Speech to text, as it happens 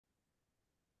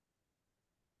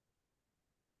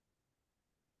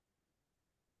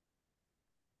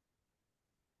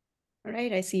All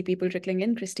right, I see people trickling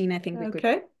in. Christine, I think we could.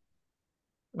 Okay.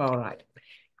 All right.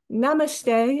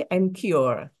 Namaste and kia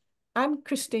ora. I'm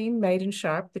Christine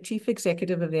Maiden-Sharp, the Chief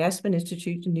Executive of the Aspen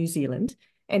Institute in New Zealand,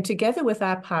 and together with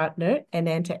our partner,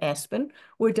 Ananta Aspen,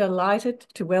 we're delighted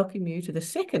to welcome you to the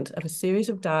second of a series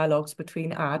of dialogues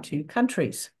between our two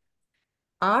countries.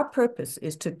 Our purpose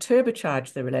is to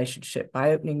turbocharge the relationship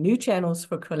by opening new channels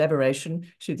for collaboration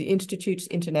through the Institute's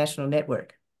international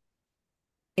network.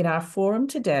 In our forum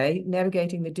today,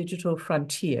 Navigating the Digital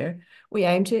Frontier, we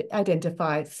aim to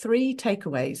identify 3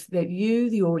 takeaways that you,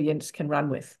 the audience, can run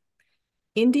with.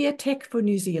 India tech for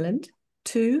New Zealand,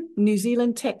 2, New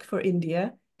Zealand tech for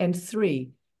India, and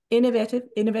 3,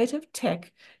 innovative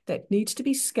tech that needs to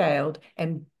be scaled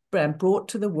and brought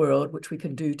to the world, which we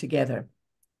can do together.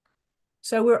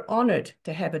 So we're honored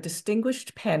to have a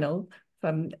distinguished panel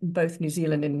from both New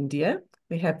Zealand and India.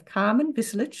 We have Carmen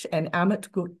Vislich and Amit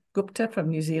Gupta from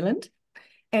New Zealand,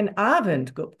 and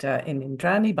Arvind Gupta and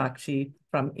Indrani Bakshi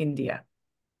from India.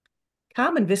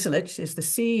 Carmen Vislich is the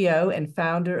CEO and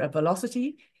founder of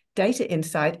Velocity, Data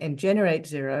Insight, and Generate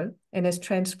Zero, and is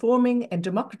transforming and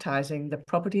democratizing the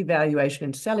property valuation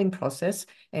and selling process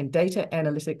and data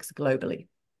analytics globally.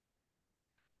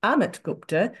 Amit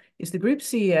Gupta is the Group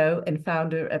CEO and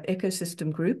founder of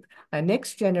Ecosystem Group, a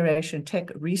next-generation tech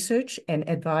research and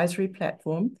advisory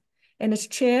platform, and is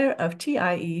chair of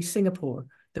TIE Singapore,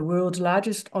 the world's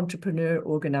largest entrepreneur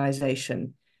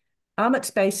organization.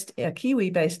 Amit's a Kiwi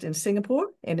based in Singapore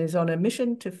and is on a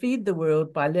mission to feed the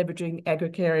world by leveraging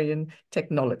agrarian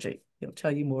technology. He'll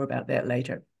tell you more about that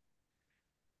later.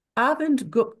 Arvind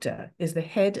Gupta is the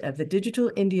head of the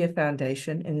Digital India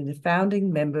Foundation and is a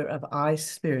founding member of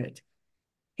iSpirit.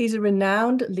 He's a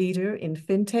renowned leader in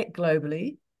fintech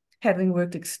globally, having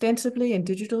worked extensively in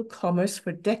digital commerce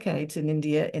for decades in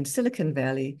India and Silicon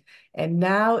Valley, and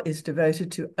now is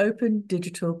devoted to open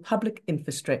digital public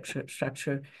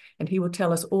infrastructure, and he will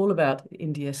tell us all about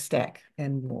India Stack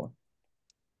and more.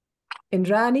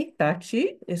 Indrani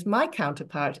Bakshi is my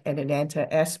counterpart at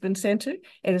Ananta Aspen Center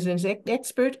and is an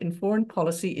expert in foreign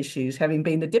policy issues, having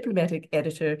been the diplomatic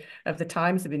editor of the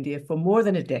Times of India for more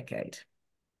than a decade.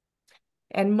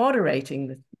 And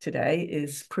moderating today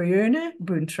is Prerna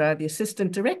Buntra, the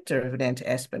Assistant Director of Ananta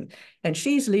Aspen, and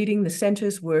she's leading the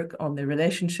center's work on the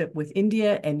relationship with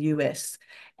India and US,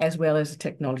 as well as the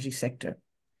technology sector.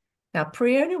 Now,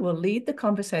 Prerna will lead the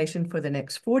conversation for the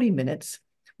next 40 minutes,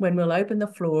 when we'll open the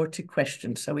floor to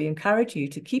questions. So we encourage you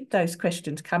to keep those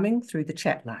questions coming through the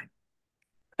chat line.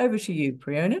 Over to you,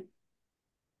 Prerna.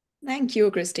 Thank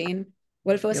you, Christine.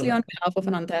 Well, firstly, on behalf of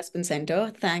Ananta Aspen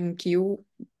Center, thank you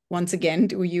once again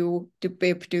to you, to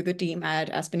Pip, to the team at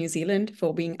Aspen New Zealand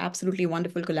for being absolutely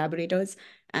wonderful collaborators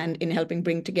and in helping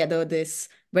bring together this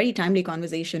very timely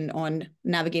conversation on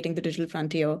navigating the digital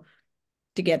frontier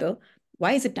together.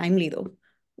 Why is it timely though?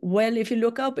 Well, if you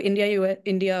look up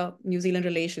India-New Zealand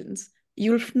relations,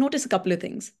 you'll notice a couple of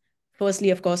things. Firstly,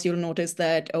 of course, you'll notice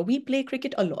that we play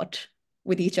cricket a lot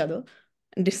with each other.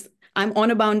 And I'm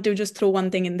honor bound to just throw one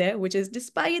thing in there, which is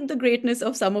despite the greatness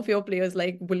of some of your players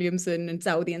like Williamson and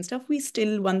Saudi and stuff, we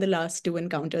still won the last 2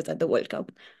 encounters at the World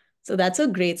Cup. So that's a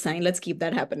great sign. Let's keep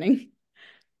that happening.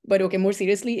 But okay, more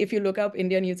seriously, if you look up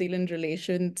India-New Zealand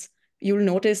relations, you'll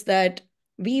notice that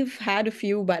we've had a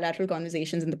few bilateral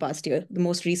conversations in the past year. The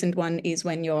most recent one is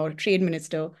when your trade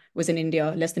minister was in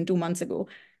India less than 2 months ago.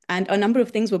 And a number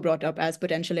of things were brought up as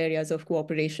potential areas of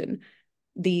cooperation.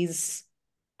 These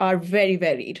are very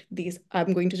varied.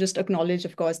 I'm going to just acknowledge,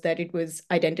 of course, that it was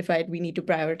identified we need to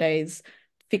prioritize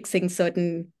fixing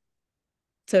certain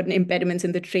impediments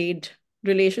in the trade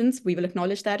relations. We will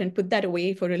acknowledge that and put that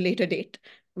away for a later date.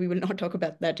 We will not talk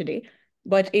about that today.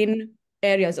 But in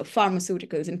areas of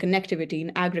pharmaceuticals, in connectivity,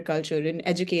 in agriculture, in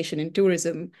education, in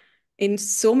tourism, in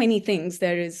so many things,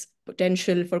 there is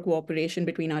potential for cooperation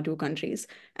between our two countries,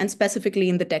 and specifically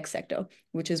in the tech sector,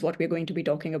 which is what we're going to be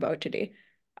talking about today.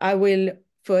 I will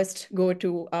first go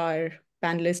to our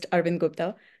panelist, Arvind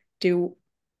Gupta, to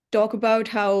talk about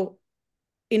how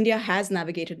India has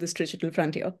navigated this digital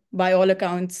frontier. By all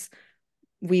accounts,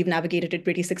 we've navigated it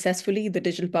pretty successfully. The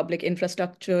digital public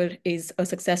infrastructure is a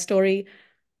success story.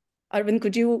 Arvind,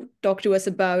 could you talk to us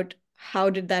about how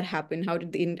did that happen?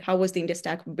 How was the India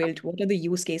Stack built? What are the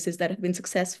use cases that have been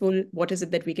successful? What is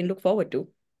it that we can look forward to?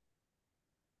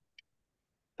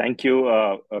 Thank you,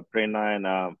 Prerna,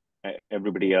 and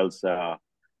everybody else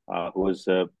who was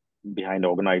behind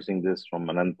organizing this, from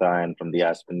Ananta and from the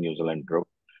Aspen New Zealand group.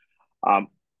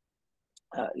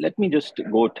 Let me just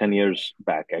go 10 years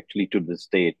back, actually, to this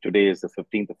date. Today is the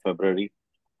 15th of February.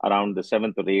 Around the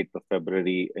 7th or 8th of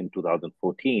February in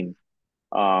 2014,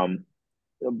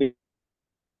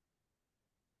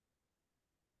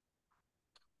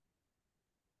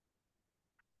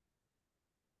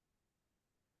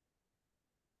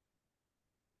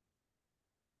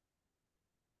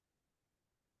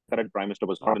 current Prime Minister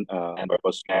was not and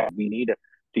was we need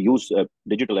to use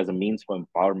digital as a means for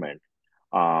empowerment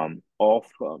of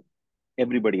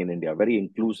everybody in India, very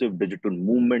inclusive digital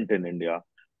movement in India,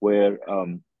 where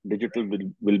digital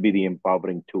will be the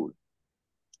empowering tool.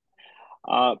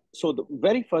 So the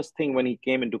very first thing when he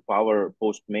came into power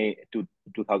post-May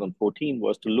 2014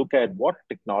 was to look at what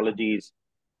technologies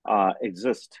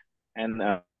exist. And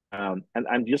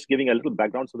I'm just giving a little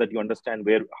background so that you understand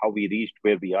how we reached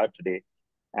where we are today.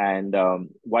 And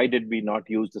why did we not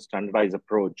use the standardized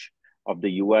approach of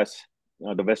the US,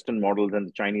 the Western models and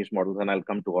the Chinese models? And I'll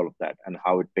come to all of that and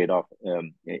how it paid off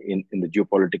in the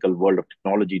geopolitical world of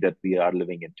technology that we are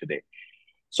living in today.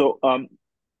 So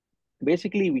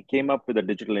basically, we came up with a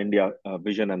Digital India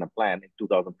vision and a plan in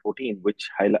 2014, which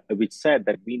said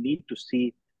that we need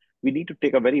to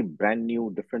take a very brand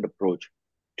new, different approach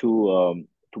to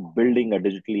building a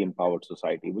digitally empowered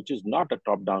society, which is not a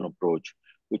top-down approach,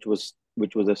 which was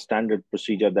a standard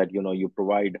procedure that you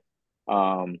provide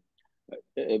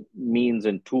means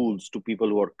and tools to people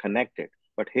who are connected.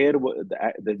 But here,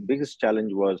 the biggest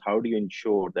challenge was, how do you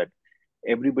ensure that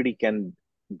everybody can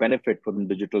benefit from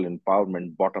digital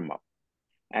empowerment bottom up?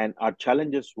 And our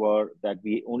challenges were that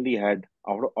we only had,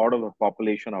 out of a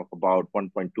population of about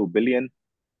 1.2 billion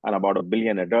and about 1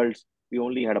 billion adults, we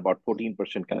only had about 14%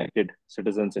 connected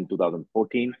citizens in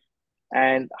 2014.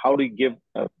 And how do you give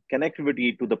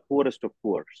connectivity to the poorest of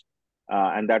poor?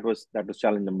 And that was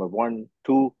challenge number one.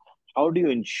 Two, how do you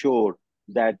ensure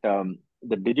that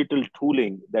the digital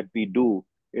tooling that we do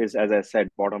is, as I said,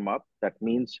 bottom up? That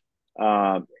means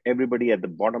everybody at the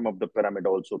bottom of the pyramid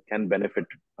also can benefit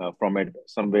from it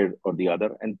somewhere or the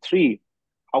other. And three,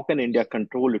 how can India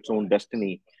control its own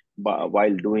destiny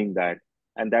while doing that?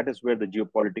 And that is where the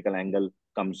geopolitical angle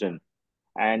comes in.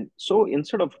 And so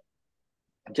instead of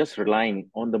just relying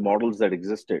on the models that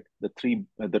existed, the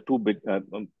two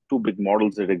big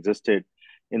models that existed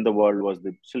in the world was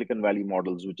the Silicon Valley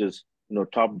models, which is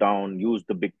top down, use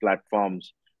the big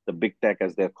platforms, the big tech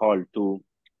as they're called, to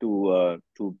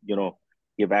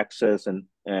give access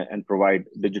and provide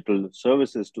digital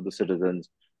services to the citizens,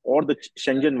 or the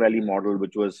Shenzhen Valley model,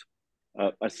 which was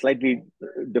a slightly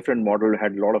different model,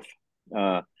 had a lot of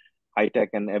high tech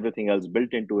and everything else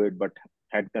built into it, but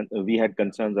we had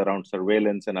concerns around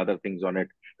surveillance and other things on it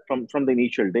from the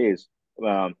initial days.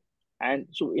 And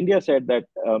so India said that,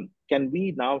 can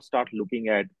we now start looking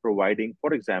at providing,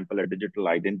 for example, a digital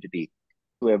identity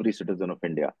to every citizen of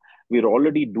India? We're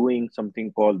already doing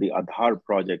something called the Aadhaar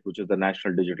project, which is the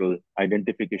National Digital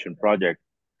Identification Project.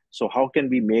 So how can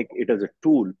we make it as a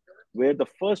tool where the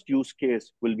first use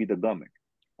case will be the government?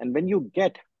 And when you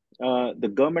get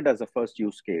the government as a first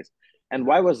use case, and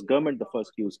why was government the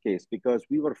first use case? Because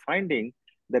we were finding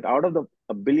that out of the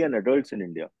 1 billion adults in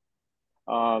India,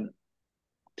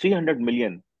 300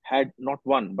 million had not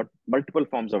one, but multiple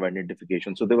forms of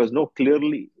identification. So there was no clear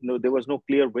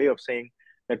way of saying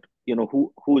that,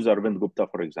 who is Arvind Gupta,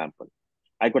 for example.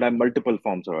 I could have multiple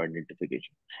forms of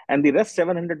identification. And the rest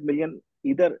 700 million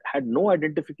either had no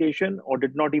identification or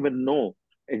did not even know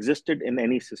existed in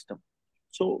any system.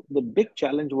 So the big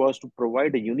challenge was to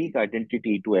provide a unique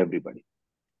identity to everybody,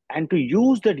 and to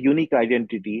use that unique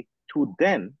identity to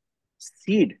then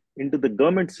seed into the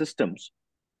government systems,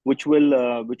 which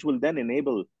will then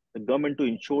enable the government to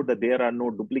ensure that there are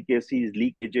no duplicacies,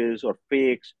 leakages, or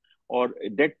fakes, or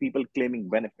dead people claiming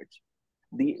benefits.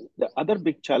 The other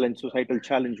big challenge, societal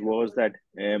challenge, was that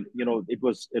it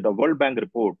was the World Bank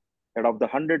report that of the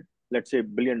let's say,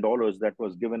 $100 billion that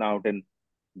was given out in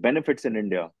benefits in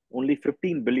India, only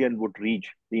 15 billion would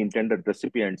reach the intended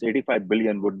recipients. 85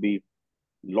 billion would be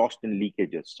lost in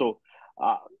leakages. So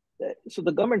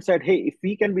the government said, hey, if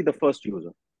we can be the first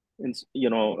user,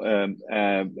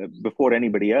 before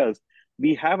anybody else,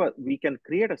 we can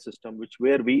create a system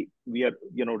where we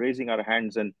are raising our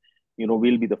hands and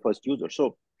we'll be the first user.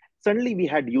 So suddenly we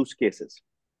had use cases,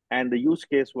 and the use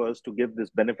case was to give this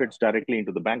benefits directly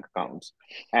into the bank accounts.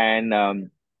 And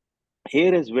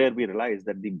here is where we realized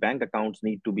that the bank accounts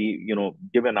need to be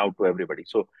given out to everybody.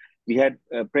 So we had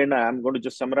Prerna, I'm going to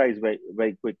just summarize very,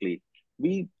 very quickly.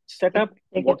 We set up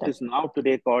what is now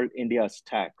today called India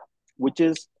Stack, which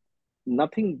is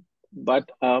nothing but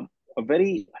a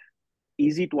very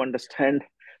easy to understand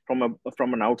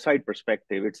from an outside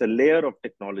perspective. It's a layer of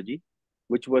technology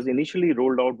which was initially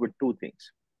rolled out with two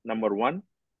things. Number one,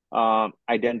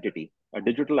 identity, a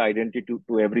digital identity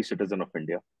to every citizen of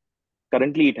India.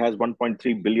 Currently, it has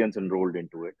 1.3 billion enrolled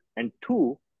into it. And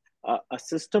two, a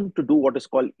system to do what is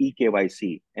called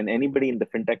eKYC. And anybody in the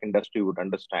fintech industry would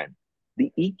understand.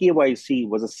 The eKYC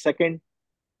was a second,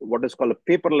 what is called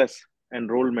a paperless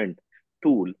enrollment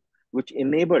tool, which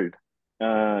enabled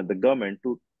the government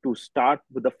to start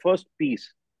with the first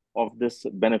piece of this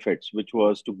benefits, which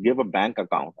was to give a bank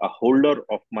account, a holder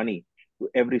of money to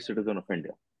every citizen of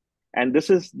India. And this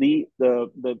is the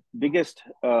biggest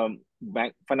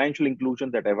financial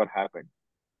inclusion that ever happened.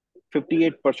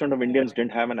 58% of Indians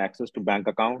didn't have an access to bank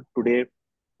account. Today,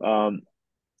 um,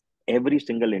 every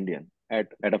single Indian at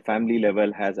a family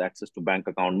level has access to bank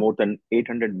account. More than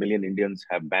 800 million Indians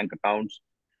have bank accounts.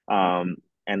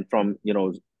 And from,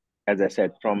 as I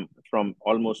said, from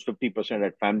almost 50%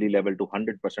 at family level to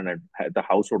 100% at the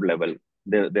household level,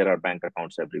 there are bank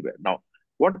accounts everywhere. Now,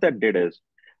 what that did is,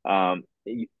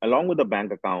 along with the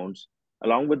bank accounts,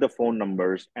 along with the phone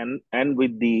numbers, and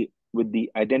with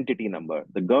the identity number,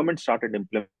 the government started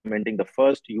implementing the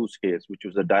first use case, which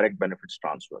was the direct benefits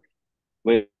transfer,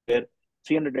 where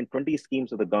 320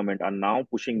 schemes of the government are now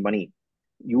pushing money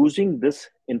using this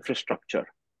infrastructure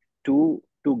to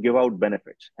give out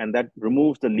benefits, and that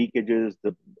removes the leakages,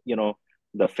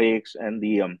 the fakes, and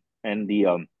the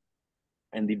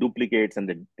duplicates,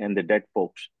 and the dead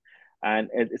folks. And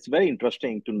it's very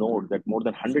interesting to note that more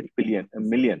than 100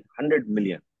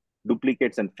 million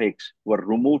duplicates and fakes were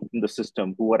removed from the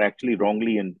system who were actually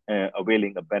wrongly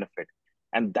availing a benefit.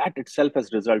 And that itself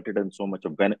has resulted in so much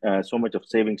of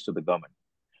savings to the government.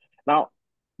 Now,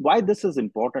 why this is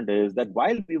important is that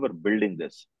while we were building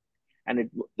this, and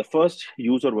the first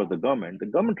user was the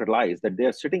government realized that they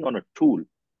are sitting on a tool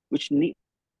which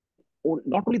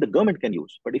not only the government can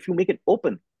use, but if you make it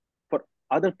open for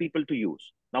other people to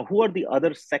use. Now, who are the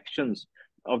other sections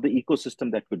of the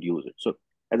ecosystem that could use it? So,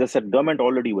 as I said, government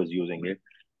already was using it.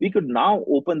 We could now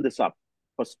open this up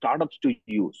for startups to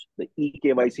use the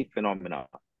eKYC phenomena,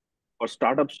 for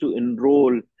startups to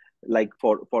enroll, like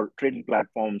for trading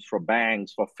platforms, for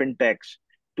banks, for fintechs,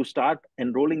 to start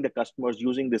enrolling the customers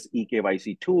using this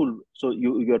eKYC tool. So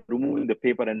you're removing the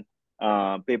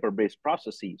paper-based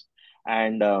processes.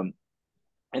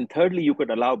 And thirdly, you could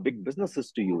allow big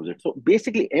businesses to use it. So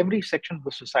basically, every section of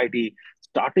the society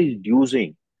started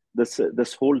using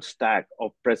this whole stack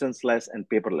of presence-less and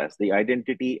paperless, the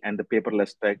identity and the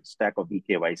paperless stack of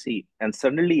eKYC. And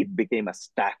suddenly it became a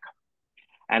stack.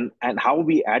 And how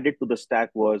we added to the stack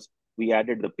was, we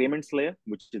added the payments layer,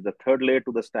 which is the third layer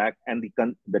to the stack, and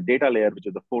the data layer, which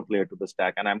is the fourth layer to the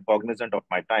stack. And I'm cognizant of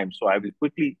my time, so I will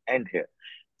quickly end here.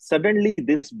 Suddenly,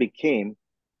 this became,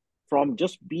 from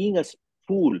just being a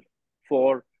tool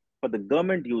for the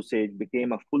government usage,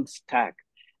 became a full stack.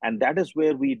 And that is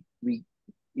where we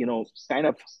kind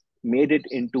of made it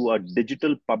into a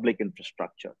digital public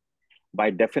infrastructure.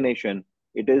 By definition,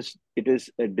 it is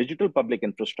a digital public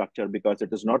infrastructure because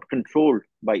it is not controlled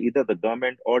by either the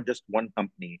government or just one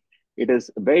company. It is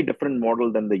a very different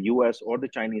model than the US or the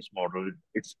Chinese model.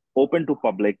 It's open to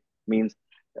public, means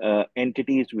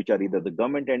entities which are either the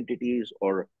government entities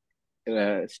or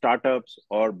startups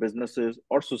or businesses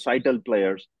or societal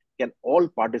players can all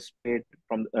participate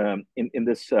from in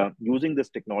this using this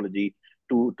technology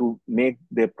to make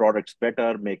their products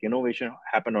better, make innovation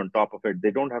happen on top of it.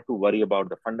 They don't have to worry about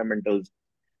the fundamentals,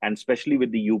 and especially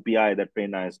with the UPI that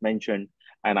Prerna has mentioned.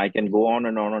 And I can go on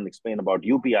and explain about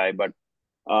UPI, but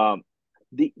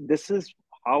this is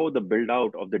how the build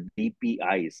out of the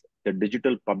DPIs, the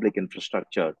digital public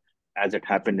infrastructure, as it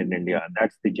happened in India.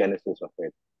 That's the genesis of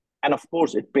it. And of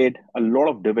course, it paid a lot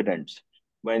of dividends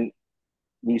when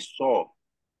we saw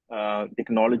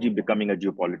technology becoming a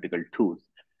geopolitical tool.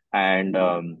 And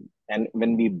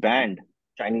when we banned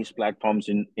Chinese platforms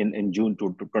in June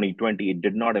 2020, it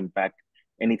did not impact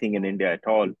anything in India at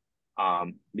all,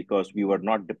 because we were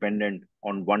not dependent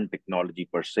on one technology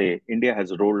per se. India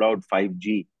has rolled out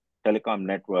 5G telecom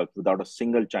network without a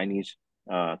single Chinese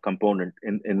component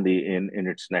in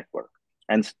its network,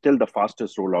 and still the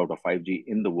fastest rollout of 5G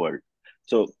in the world.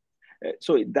 So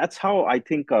that's how I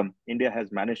think India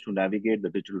has managed to navigate the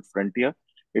digital frontier.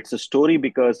 It's a story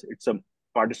because it's a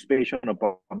participation of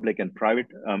public and private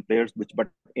players, but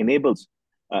enables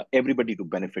everybody to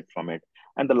benefit from it.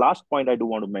 And the last point I do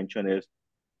want to mention is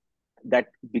that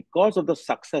because of the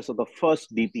success of the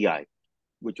first DPI,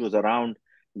 which was around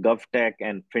GovTech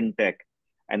and FinTech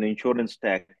and insurance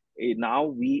tech, now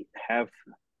we have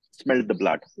smelled the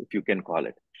blood, if you can call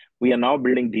it. We are now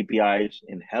building DPIs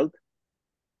in health,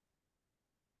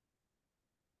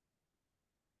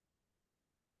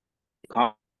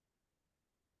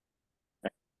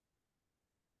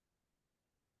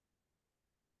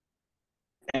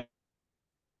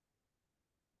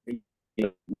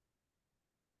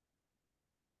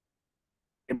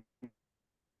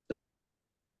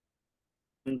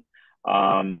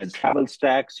 travel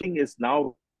stacks is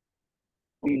now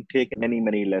being taken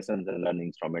many lessons and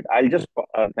learnings from it. I'll just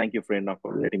thank you, Prerna,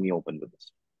 for letting me open with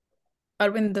this.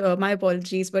 Arvind, my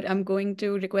apologies, but I'm going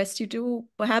to request you to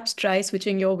perhaps try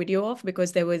switching your video off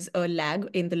because there was a lag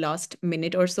in the last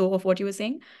minute or so of what you were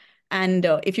saying. And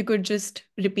if you could just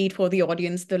repeat for the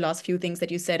audience the last few things that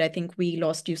you said, I think we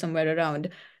lost you somewhere around.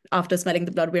 After smelling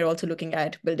the blood, we're also looking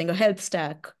at building a health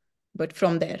stack, but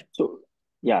from there. So,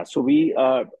 yeah, so we,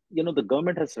 the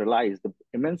government has realized the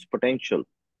immense potential.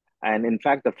 And in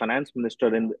fact, the finance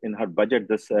minister in her budget,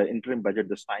 this interim budget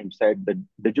this time said that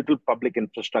digital public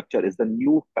infrastructure is the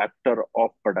new factor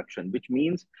of production, which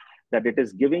means that it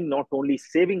is giving not only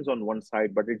savings on one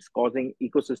side, but it's causing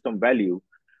ecosystem value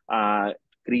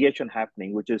creation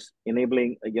happening, which is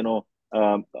enabling,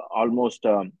 almost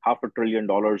 $500 billion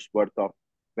worth of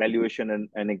valuation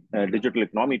and digital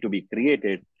economy to be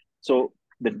created. So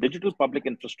the digital public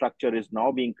infrastructure is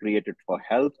now being created for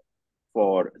health,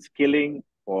 for skilling,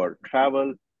 for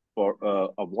travel, for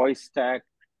a voice stack,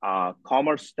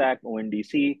 commerce stack,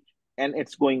 ONDC, and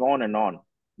it's going on and on.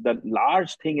 The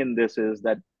large thing in this is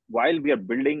that while we are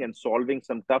building and solving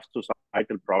some tough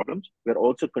societal problems, we're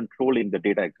also controlling the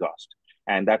data exhaust.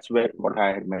 And that's where what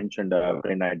I had mentioned at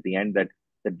the end, that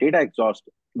the data exhaust,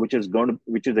 which is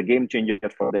a game changer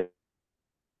for the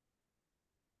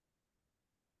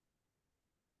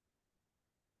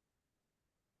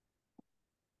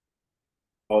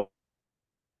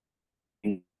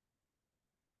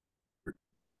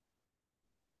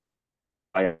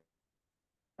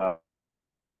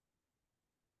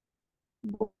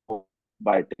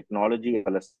by technology as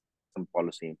well as some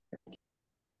policy.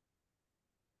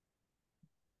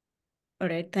 All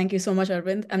right. Thank you so much,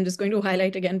 Arvind. I'm just going to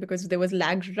highlight again because there was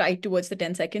lag right towards the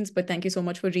 10 seconds, but thank you so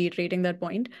much for reiterating that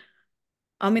point.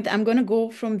 Amit, I'm going to go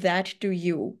from that to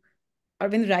you.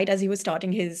 Arvind, right as he was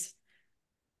starting his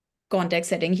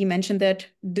context setting, he mentioned that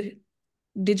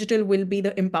digital will be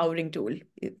the empowering tool.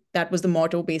 That was the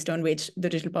motto based on which the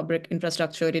digital public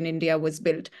infrastructure in India was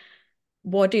built.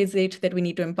 What is it that we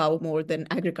need to empower more than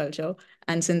agriculture?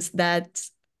 And since that's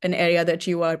an area that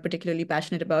you are particularly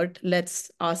passionate about,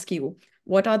 let's ask you,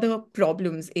 what are the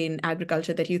problems in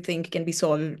agriculture that you think can be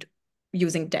solved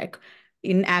using tech?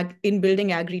 In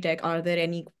building agri-tech, are there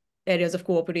any areas of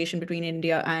cooperation between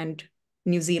India and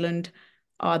New Zealand?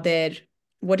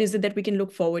 What is it that we can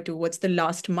look forward to? What's the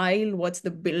last mile? What's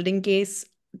the building case?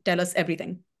 Tell us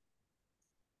everything.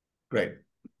 Great.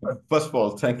 First of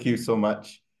all, thank you so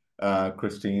much,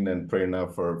 Christine and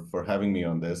Prerna, for having me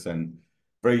on this, and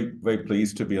very, very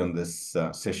pleased to be on this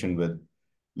session with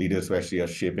leaders who actually are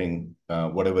shaping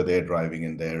whatever they're driving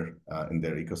in their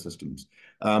ecosystems.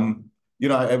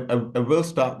 I will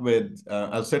start with,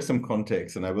 I'll set some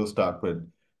context, and I will start with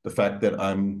the fact that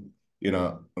I'm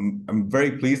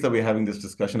very pleased that we're having this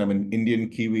discussion. I'm an Indian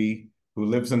Kiwi who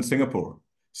lives in Singapore.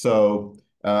 So,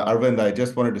 Arvind, I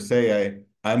just wanted to say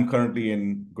I'm currently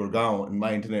in Gurgaon, and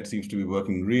my internet seems to be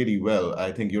working really well.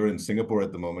 I think you're in Singapore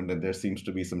at the moment, and there seems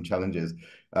to be some challenges.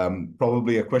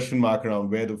 Probably a question mark around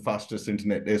where the fastest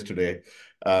internet is today.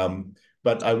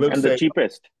 But I will say... the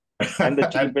cheapest. And the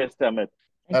cheapest, Amit.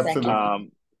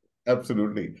 Absolutely.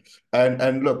 Absolutely.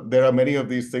 And look, there are many of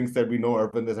these things that we know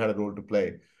Arvind has had a role to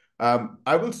play.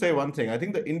 I will say one thing. I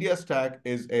think the India Stack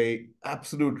is a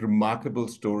absolute remarkable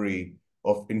story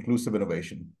of inclusive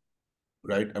innovation,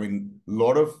 right? I mean, a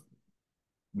lot of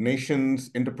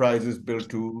nations, enterprises build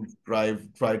tools, try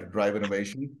to drive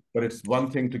innovation, but it's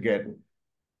one thing to get,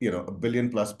 1 billion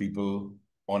plus people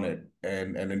on it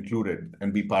and included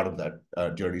and be part of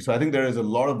that journey. So I think there is a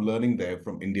lot of learning there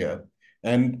from India.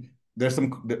 And there's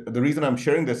the reason I'm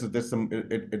sharing this is there's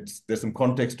some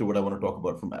context to what I want to talk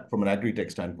about from an agri-tech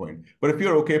standpoint. But if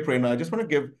you're okay, Prerna, I just want to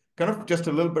give kind of just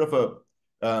a little bit of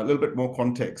a little bit more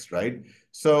context, right?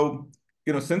 So,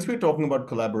 since we're talking about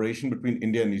collaboration between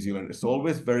India and New Zealand, it's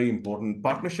always very important.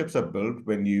 Partnerships are built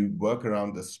when you work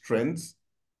around the strengths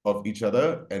of each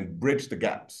other and bridge the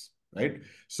gaps, right?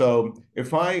 So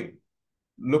if I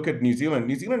look at New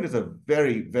Zealand is a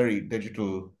very, very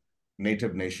digital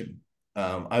native nation.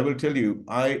 I will tell you,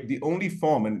 the only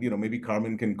form, and maybe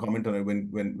Carmen can comment on it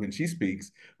when she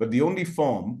speaks, but the only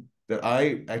form that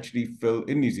I actually fill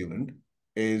in New Zealand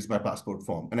is my passport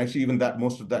form. And actually even that,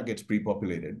 most of that gets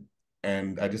pre-populated.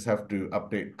 And I just have to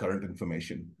update current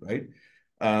information, right?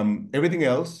 Everything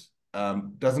else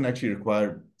doesn't actually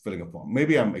require filling a form.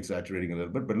 Maybe I'm exaggerating a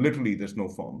little bit, but literally there's no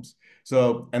forms.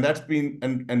 So, and that's been,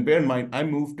 and bear in mind, I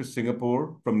moved to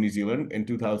Singapore from New Zealand in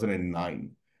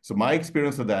 2009. So my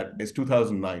experience of that is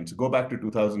 2009. So go back to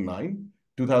 2009,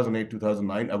 2008,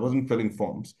 2009, I wasn't filling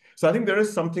forms. So I think there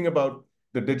is something about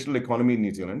the digital economy in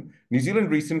New Zealand. New Zealand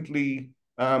recently,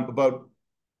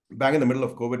 back in the middle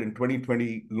of COVID in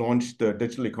 2020, launched the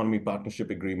Digital Economy Partnership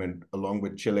Agreement along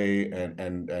with Chile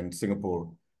and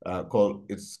Singapore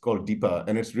it's called DEEPA,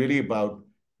 and it's really about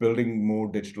building more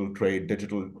digital trade,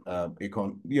 digital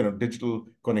digital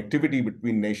connectivity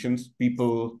between nations,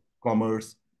 people,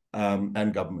 commerce,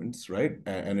 and governments, right?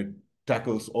 And it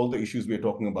tackles all the issues we're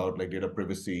talking about, like data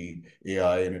privacy,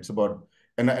 AI, and it's about,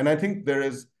 and I think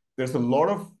there's a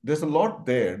lot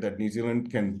there that New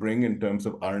Zealand can bring in terms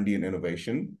of R&D and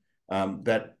innovation,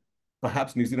 that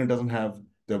perhaps New Zealand doesn't have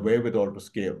the wherewithal to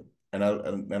scale, and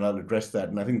I'll address that.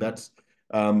 And I think that's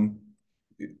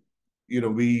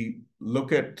we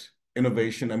look at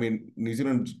innovation. I mean, New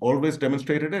Zealand's always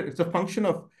demonstrated it. It's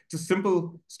a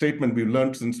simple statement we've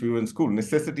learned since we were in school.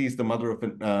 Necessity is the mother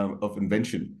of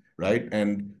invention, right?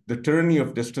 And the tyranny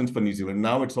of distance for New Zealand,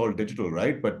 now it's all digital,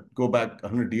 right? But go back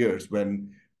 100 years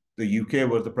when the UK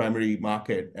was the primary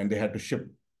market and they had to ship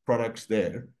products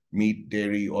there, meat,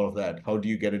 dairy, all of that. How do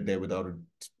you get it there without it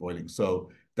spoiling? So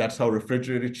that's how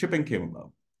refrigerated shipping came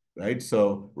about, right?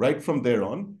 So right from there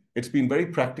on, it's been very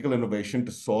practical innovation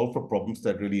to solve for problems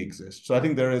that really exist. So I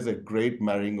think there is a great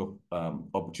marrying of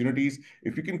opportunities.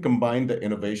 If you can combine the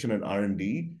innovation and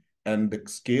R&D and the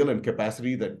scale and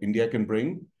capacity that India can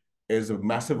bring, is a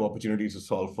massive opportunity to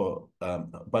solve for a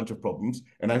bunch of problems.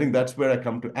 And I think that's where I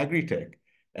come to agri-tech.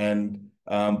 And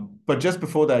but just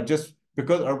before that, just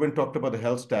because Arvind talked about the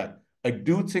health stack, I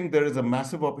do think there is a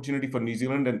massive opportunity for New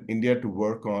Zealand and India to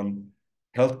work on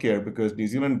healthcare, because New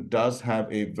Zealand does have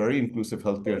a very inclusive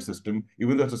healthcare system,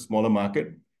 even though it's a smaller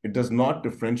market. It does not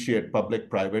differentiate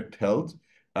public-private health,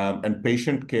 and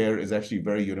patient care is actually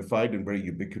very unified and very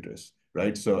ubiquitous,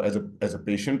 right? So as a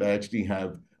patient, I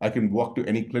can walk to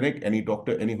any clinic, any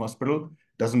doctor, any hospital,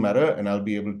 doesn't matter, and I'll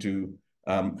be able to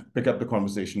pick up the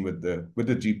conversation with the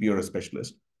GP or a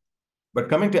specialist. But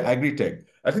coming to agri-tech,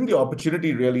 I think the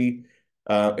opportunity really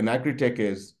in agri-tech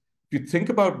is, if you think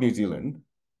about New Zealand,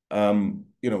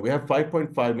 we have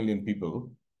 5.5 million people,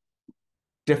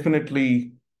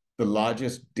 definitely the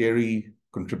largest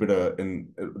contributor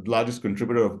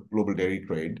of global dairy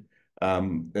trade.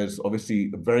 There's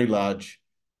obviously a very large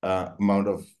amount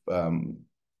of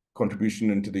contribution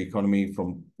into the economy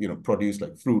from produce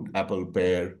like fruit, apple,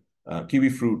 pear, kiwi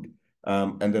fruit,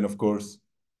 and then of course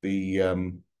the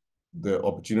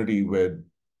opportunity with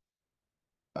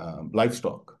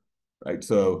livestock, right?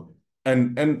 So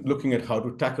and looking at how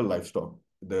to tackle livestock,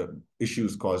 the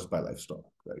issues caused by livestock,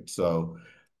 right? So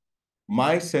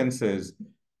my sense is,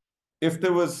 if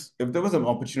there was an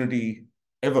opportunity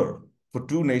ever for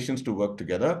two nations to work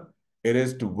together, it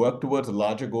is to work towards a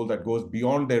larger goal that goes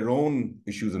beyond their own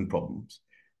issues and problems.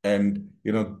 And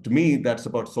to me, that's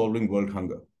about solving world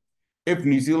hunger. If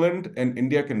New Zealand and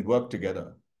India can work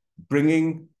together,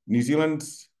 bringing New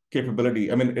Zealand's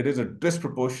capability, I mean, it is a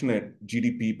disproportionate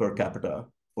GDP per capita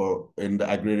in the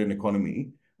agrarian economy.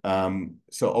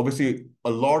 So obviously, a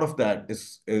lot of that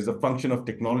is a function of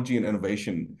technology and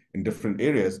innovation in different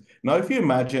areas. Now, if you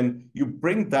imagine you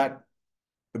bring that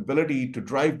ability to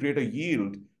drive greater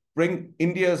yield, bring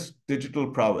India's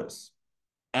digital prowess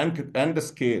and the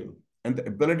scale and the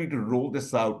ability to roll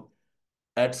this out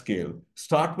at scale,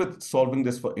 start with solving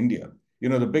this for India.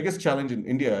 The biggest challenge in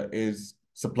India is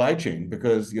supply chain,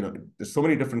 because there's so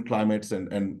many different climates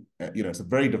and it's a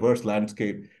very diverse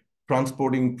landscape.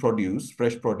 Transporting produce,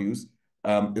 fresh produce,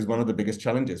 is one of the biggest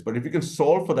challenges. But if you can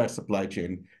solve for that supply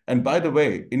chain, and by the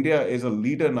way, India is a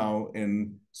leader now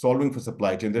in solving for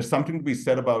supply chain. There's something to be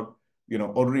said about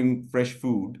ordering fresh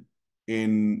food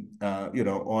in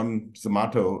on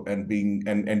Zomato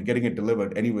and getting it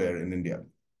delivered anywhere in India.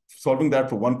 Solving that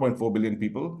for 1.4 billion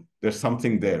people, there's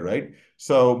something there, right?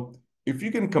 So if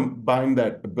you can combine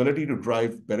that ability to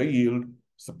drive better yield,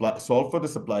 solve for the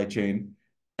supply chain,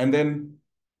 and then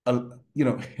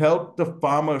help the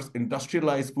farmers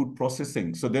industrialize food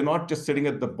processing, so they're not just sitting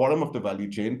at the bottom of the value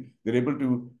chain, they're able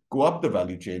to go up the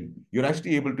value chain. You're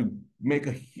actually able to make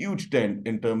a huge dent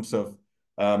in terms of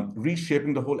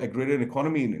reshaping the whole agrarian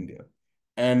economy in India.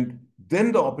 And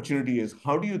then the opportunity is,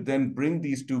 how do you then bring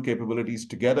these two capabilities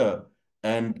together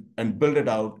and build it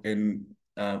out in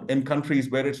countries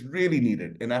where it's really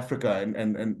needed, in Africa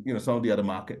and some of the other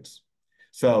markets.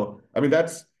 So I mean,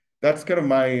 that's kind of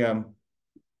my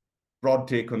broad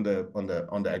take on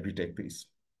the agri-tech piece.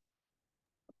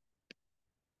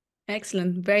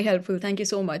 Excellent. Very helpful. Thank you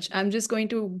so much. I'm just going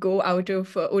to go out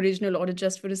of original order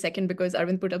just for a second, because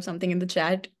Arvind put up something in the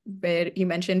chat where he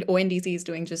mentioned ONDC is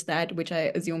doing just that, which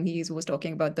I assume he was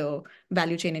talking about the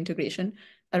value chain integration.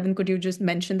 Arvind, could you just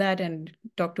mention that and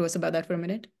talk to us about that for a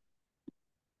minute?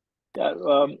 Yeah,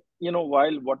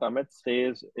 while what Amit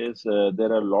says is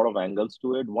there are a lot of angles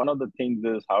to it. One of the things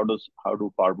is how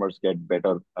do farmers get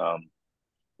better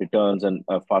returns and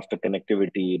faster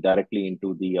connectivity directly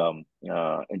into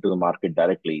the market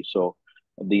directly. So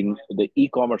the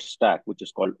e-commerce stack, which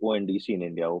is called ONDC in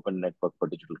India, Open Network for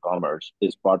Digital Commerce,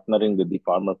 is partnering with the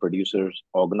farmer producers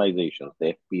organizations,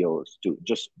 the FPOs, to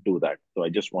just do that. So I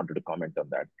just wanted to comment on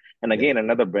that. And again,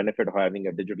 another benefit of having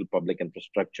a digital public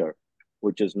infrastructure,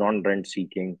 which is non-rent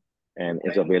seeking and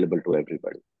is available to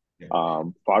everybody.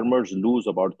 Farmers lose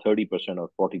about 30% or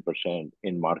 40%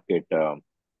 in market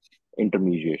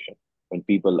intermediation when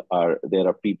there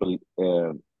are people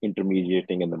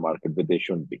intermediating in the market, but they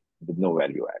shouldn't be, with no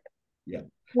value add. Yeah.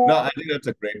 No, I think that's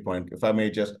a great point. If I may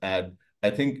just add,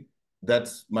 I think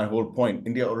that's my whole point.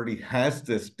 India already has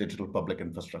this digital public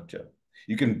infrastructure.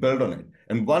 You can build on it.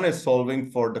 And one is solving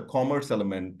for the commerce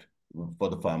element for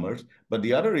the farmers. But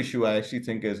the other issue I actually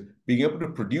think is being able to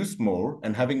produce more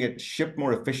and having it shipped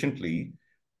more efficiently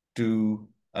to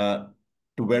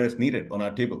where it's needed on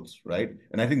our tables, right?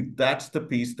 And I think that's the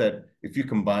piece that if you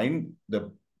combine the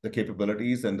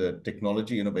capabilities and the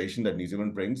technology innovation that New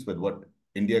Zealand brings with what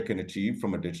India can achieve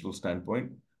from a digital standpoint,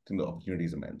 I think the opportunity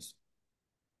is immense.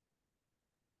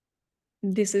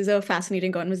 This is a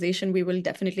fascinating conversation. We will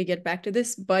definitely get back to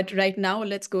this. But right now,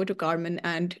 let's go to Carmen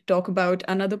and talk about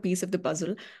another piece of the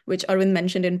puzzle, which Arvind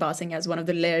mentioned in passing as one of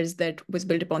the layers that was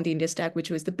built upon the India stack,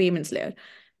 which was the payments layer.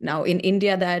 Now, in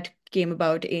India, that came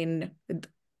about in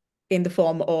the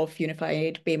form of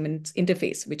Unified Payments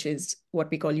Interface, which is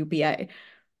what we call UPI.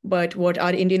 But what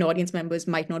our Indian audience members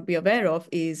might not be aware of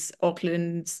is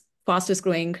Auckland's fastest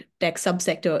growing tech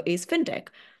subsector is fintech.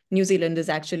 New Zealand is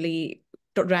actually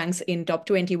ranks in top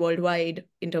 20 worldwide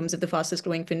in terms of the fastest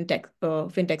growing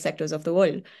fintech sectors of the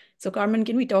world. So Carmen,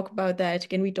 can we talk about that?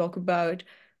 Can we talk about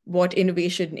what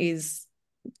innovation is,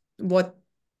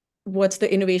 what's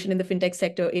the innovation in the fintech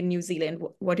sector in New Zealand?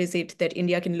 What is it that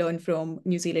India can learn from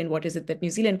New Zealand? What is it that New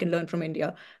Zealand can learn from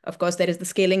India? Of course, there is the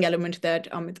scaling element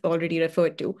that Amit already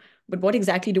referred to, but what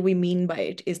exactly do we mean by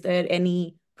it? Is there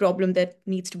any problem that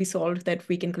needs to be solved that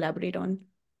we can collaborate on?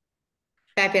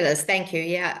 Fabulous. Thank you.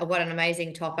 Yeah, what an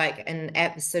amazing topic, and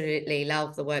absolutely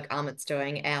love the work Amit's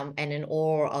doing, and in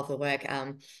awe of the work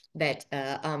that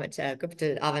Amit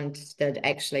Gupta Arvind did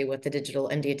actually with the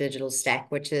India digital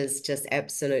stack, which is just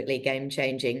absolutely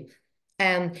game-changing.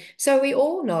 So we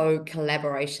all know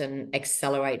collaboration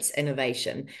accelerates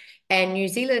innovation, and New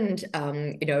Zealand,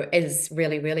 is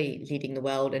really, really leading the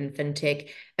world in fintech.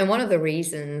 And one of the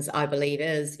reasons I believe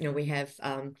is, we have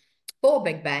 4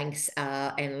 big banks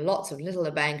and lots of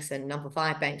littler banks, and number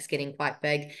 5 banks getting quite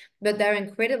big, but they're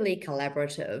incredibly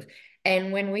collaborative.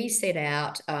 And when we set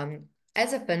out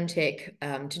as a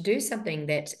fintech to do something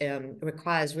that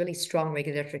requires really strong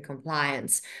regulatory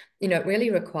compliance, it really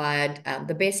required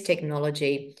the best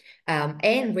technology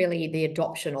and really the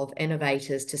adoption of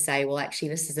innovators to say, well, actually,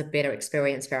 this is a better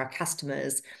experience for our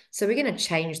customers. So we're going to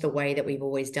change the way that we've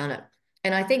always done it.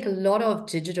 And I think a lot of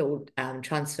digital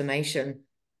transformation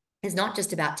is not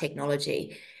just about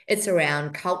technology. It's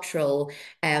around cultural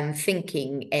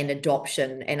thinking and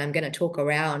adoption. And I'm going to talk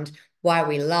around why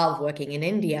we love working in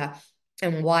India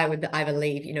and why I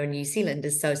believe, New Zealand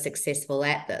is so successful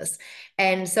at this.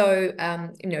 And so,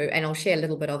 and I'll share a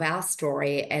little bit of our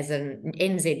story as an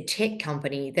NZ tech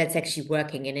company that's actually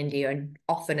working in India, and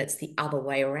often it's the other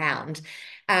way around.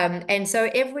 And so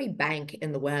every bank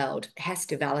in the world has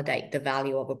to validate the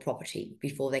value of a property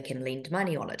before they can lend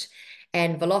money on it.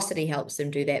 And Velocity helps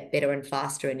them do that better and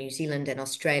faster in New Zealand and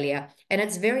Australia. And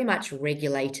it's very much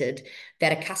regulated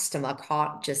that a customer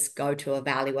can't just go to a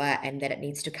valuer, and that it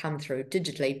needs to come through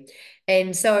digitally.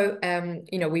 And so,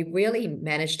 we really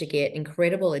managed to get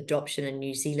incredible adoption in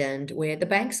New Zealand, where the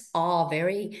banks are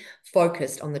very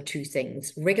focused on the 2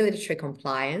 things: regulatory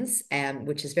compliance,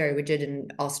 which is very rigid in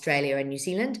Australia and New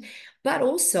Zealand, but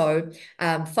also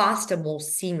faster, more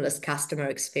seamless customer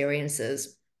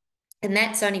experiences. And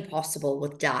that's only possible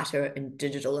with data and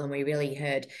digital. And we really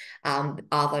heard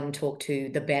Arvind talk to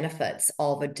the benefits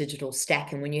of a digital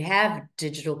stack. And when you have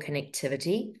digital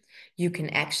connectivity, you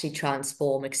can actually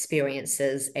transform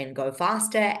experiences and go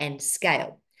faster and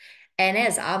scale. And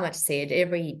as Amit said,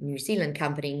 every New Zealand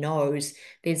company knows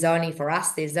there's only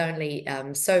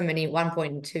so many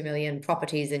 1.2 million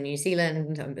properties in New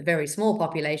Zealand, a very small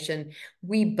population.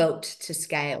 We built to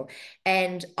scale.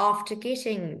 And after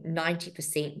getting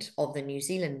 90% of the New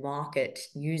Zealand market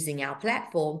using our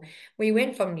platform, we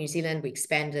went from New Zealand, we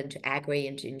expanded into agri,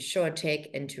 into insurtech,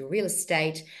 into real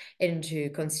estate, into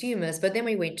consumers. But then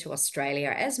we went to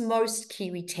Australia, as most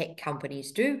Kiwi tech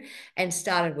companies do, and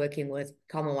started working with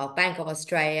Commonwealth Bank of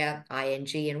Australia,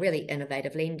 ING, and really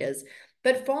innovative lenders.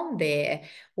 But from there,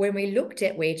 when we looked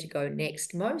at where to go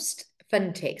next, most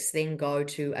fintechs then go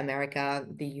to America,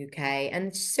 the UK,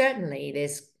 and certainly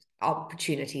there's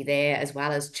opportunity there, as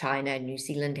well as China. New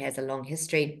Zealand has a long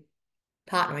history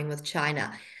partnering with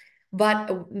China.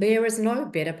 But there is no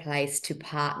better place to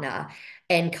partner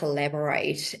and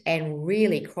collaborate and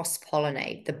really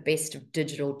cross-pollinate the best of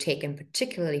digital tech, and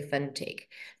particularly fintech,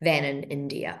 than in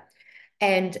India.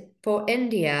 And for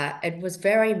India, it was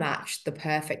very much the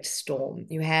perfect storm.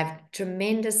 You have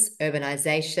tremendous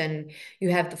urbanization,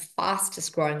 you have the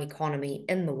fastest growing economy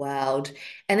in the world,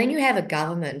 and then you have a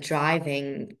government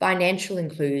driving financial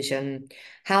inclusion,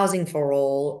 housing for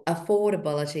all,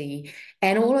 affordability,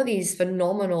 and all of these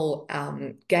phenomenal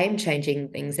game-changing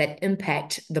things that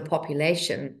impact the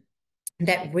population,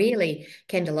 that really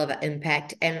can deliver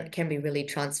impact and can be really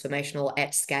transformational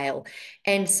at scale.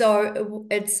 And so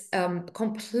it's a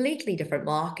completely different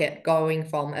market, going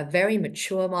from a very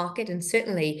mature market, and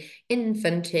certainly in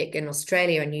fintech in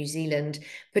Australia and New Zealand,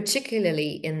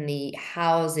 particularly in the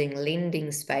housing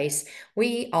lending space,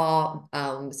 we are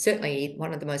certainly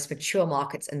one of the most mature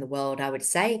markets in the world, I would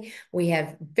say. We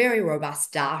have very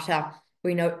robust data.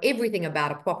 We know everything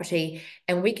about a property,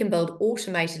 and we can build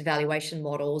automated valuation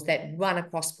models that run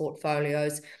across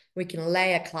portfolios. We can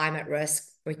layer climate risk.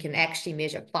 We can actually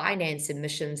measure finance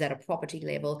emissions at a property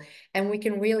level, and we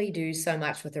can really do so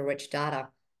much with the rich data.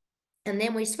 And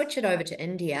then we switch it over to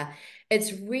India.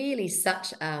 It's really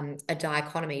such a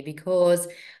dichotomy, because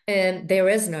there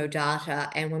is no data.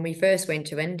 And when we first went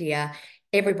to India,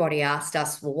 everybody asked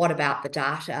us, well, what about the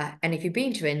data? And if you've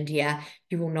been to India,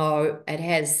 you will know it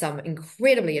has some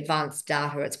incredibly advanced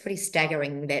data. It's pretty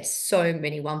staggering that so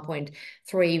many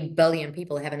 1.3 billion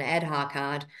people have an Aadhaar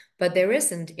card, but there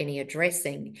isn't any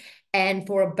addressing. And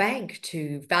for a bank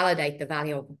to validate the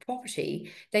value of a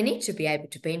property, they need to be able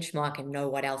to benchmark and know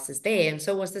what else is there. And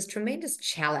so it was this tremendous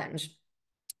challenge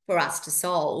for us to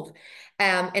solve.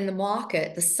 In the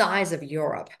market, the size of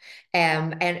Europe,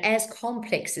 and as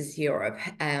complex as Europe,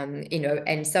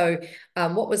 and so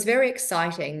what was very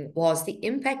exciting was the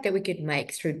impact that we could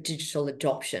make through digital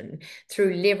adoption,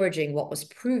 through leveraging what was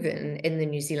proven in the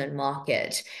New Zealand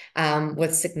market,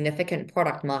 with significant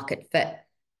product market fit.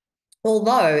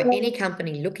 Although any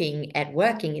company looking at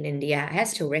working in India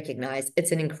has to recognize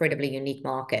it's an incredibly unique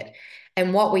market.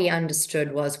 And what we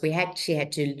understood was we actually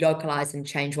had to localize and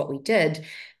change what we did.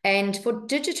 And for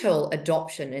digital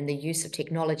adoption and the use of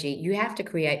technology, you have to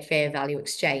create fair value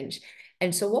exchange.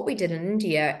 And so what we did in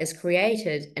India is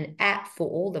created an app for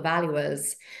all the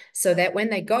valuers, so that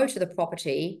when they go to the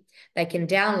property, they can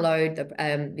download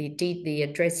the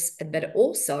address, but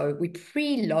also we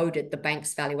preloaded the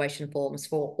bank's valuation forms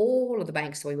for all of the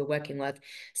banks we were working with.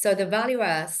 So the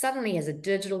valuer suddenly has a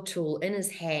digital tool in his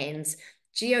hands,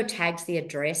 geotags the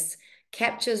address,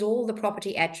 captures all the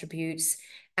property attributes,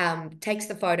 takes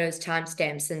the photos,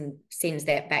 timestamps, and sends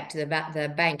that back to the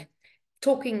bank.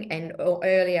 Talking and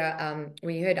earlier,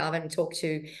 we heard Arvind talk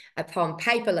from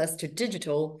paperless to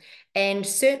digital, and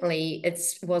certainly it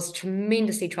was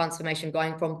tremendously transformation,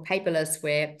 going from paperless,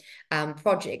 where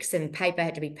projects and paper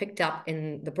had to be picked up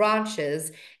in the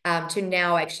branches, to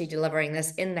now actually delivering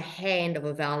this in the hand of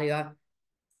a valuer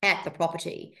at the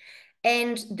property.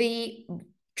 And the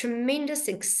tremendous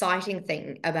exciting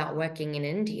thing about working in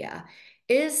India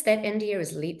is that India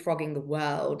is leapfrogging the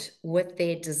world with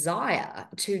their desire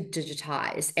to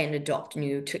digitize and adopt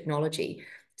new technology.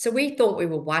 So we thought we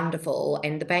were wonderful,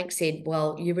 and the bank said,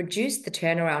 well, you reduced the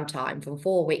turnaround time from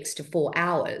 4 weeks to 4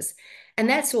 hours, and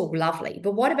that's all lovely,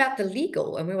 but what about the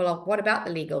legal? And we were like, what about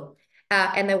the legal?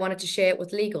 And they wanted to share it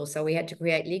with legal, so we had to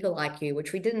create Legal IQ,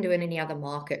 which we didn't do in any other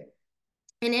market.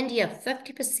 In India,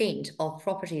 50% of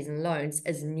properties and loans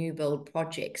is new build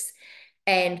projects.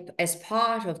 And as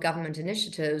part of government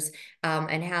initiatives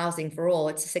and housing for all,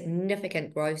 it's a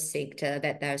significant growth sector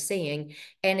that they're seeing.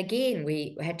 And again,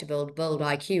 we had to build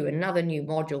IQ, another new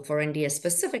module for India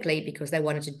specifically because they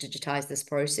wanted to digitize this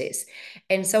process.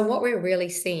 And so what we're really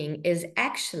seeing is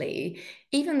actually,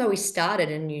 even though we started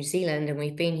in New Zealand and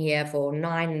we've been here for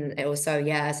 9 or so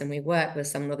years, and we work with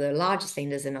some of the largest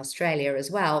lenders in Australia as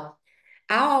well,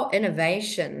 our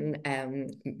innovation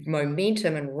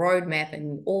momentum and roadmap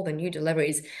and all the new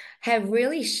deliveries have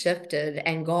really shifted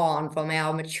and gone from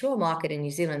our mature market in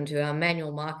New Zealand to our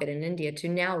manual market in India, to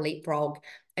now leapfrog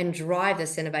and drive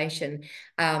this innovation,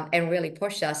 and really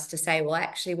push us to say, well,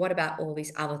 actually, what about all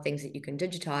these other things that you can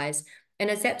digitize? And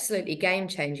it's absolutely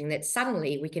game-changing that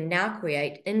suddenly we can now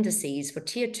create indices for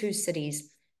tier 2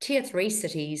 cities, tier 3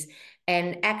 cities,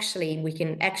 and actually we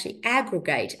can actually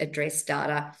aggregate address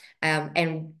data,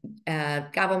 and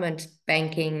government,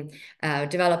 banking,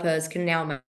 developers can now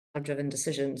make driven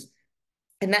decisions.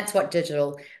 And that's what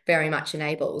digital very much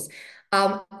enables.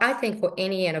 I think for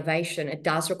any innovation, it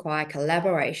does require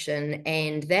collaboration,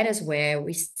 and that is where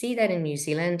we see that in New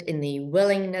Zealand, in the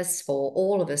willingness for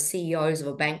all of the CEOs of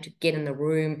a bank to get in the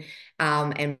room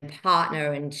and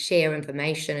partner and share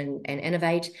information and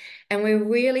innovate. And we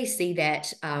really see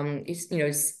that,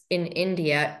 in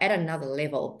India at another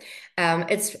level.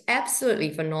 It's absolutely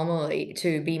phenomenal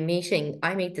to be meeting.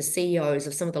 I meet the CEOs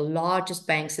of some of the largest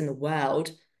banks in the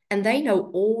world, and they know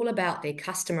all about their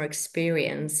customer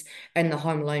experience and the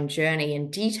home loan journey and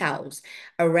details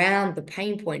around the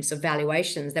pain points of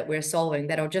valuations that we're solving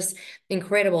that are just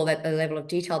incredible, that the level of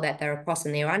detail that they're across,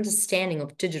 and their understanding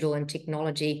of digital and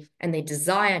technology and their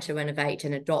desire to innovate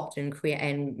and adopt and create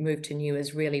and move to new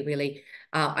is really, really,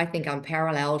 I think,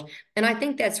 unparalleled. And I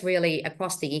think that's really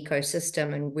across the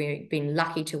ecosystem, and we've been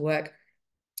lucky to work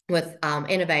with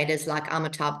innovators like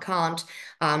Amitabh Kant,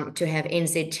 to have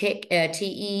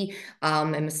NZTE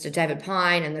and Mr. David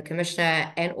Pine and the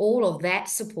Commissioner, and all of that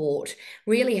support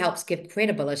really helps give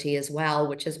credibility as well,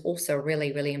 which is also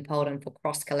really, really important for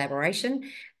cross-collaboration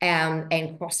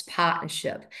and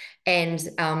cross-partnership.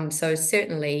 And so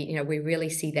certainly, we really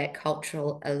see that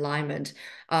cultural alignment.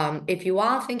 If you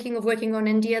are thinking of working on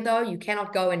India, though, you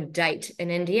cannot go and date in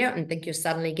India and think you're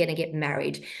suddenly going to get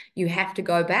married. You have to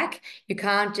go back. You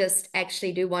can't just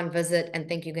actually do one visit and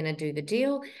think you're going to do the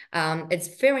deal.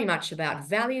 It's very much about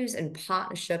values and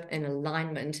partnership and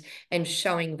alignment and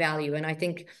showing value. And I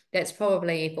think that's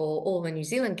probably for all the New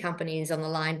Zealand companies on the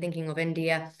line thinking of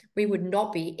India, we would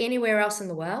not be anywhere else in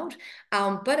the world.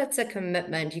 But it's a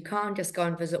commitment. You can't just go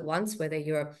and visit once, whether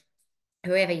you're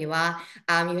whoever you are.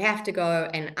 You have to go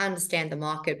and understand the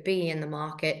market, be in the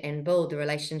market, and build the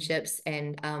relationships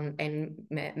and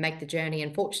make the journey.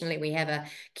 Unfortunately, we have a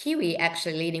Kiwi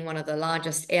actually leading one of the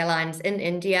largest airlines in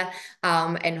India,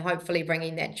 and hopefully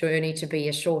bringing that journey to be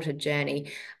a shorter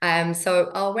journey.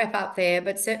 So I'll wrap up there,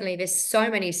 but certainly there's so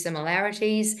many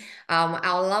similarities.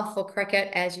 Our love for cricket,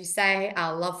 as you say,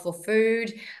 our love for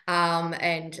food,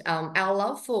 and our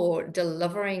love for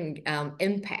delivering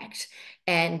impact.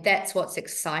 And that's what's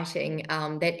exciting,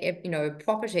 that,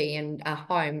 property and a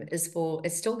home is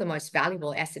still the most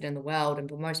valuable asset in the world, and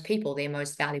for most people, their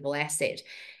most valuable asset.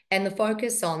 And the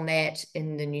focus on that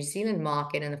in the New Zealand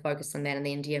market and the focus on that in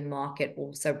the Indian market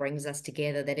also brings us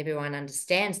together, that everyone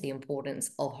understands the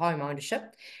importance of home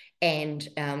ownership and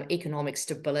economic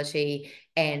stability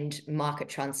and market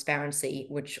transparency,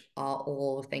 which are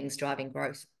all things driving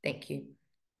growth. Thank you.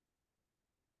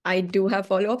 I do have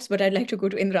follow-ups, but I'd like to go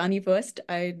to Indrani first.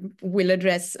 I will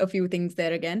address a few things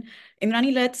there again.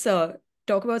 Indrani, let's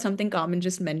talk about something Carmen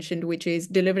just mentioned, which is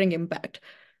delivering impact.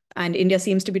 And India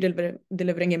seems to be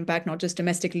delivering impact, not just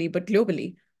domestically, but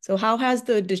globally. So how has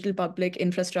the digital public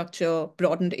infrastructure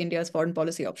broadened India's foreign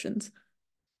policy options?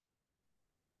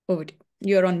 Over to you.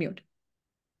 You're on mute.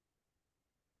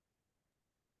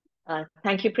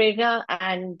 Thank you, Prerna,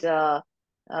 and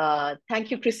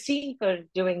thank you, Christine, for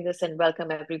doing this, and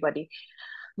welcome everybody.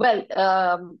 Well,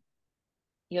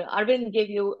 Arvind gave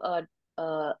you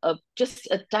just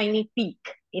a tiny peek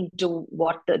into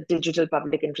what the digital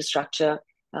public infrastructure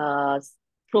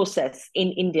process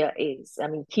in India is. I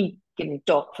mean, he can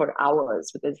talk for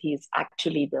hours because he's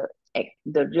actually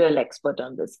the real expert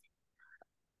on this.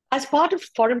 As part of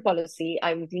foreign policy,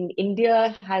 I think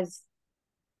India has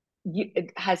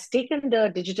taken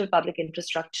the digital public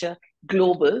infrastructure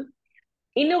global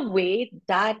in a way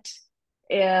that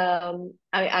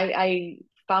I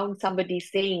found somebody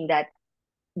saying that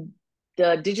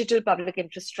the digital public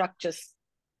infrastructure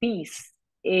piece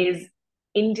is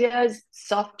India's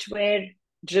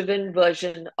software-driven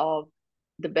version of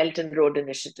the Belt and Road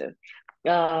Initiative,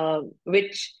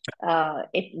 which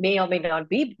it may or may not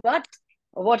be, but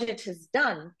what it has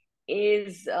done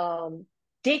is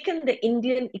taken the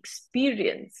Indian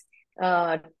experience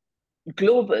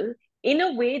global in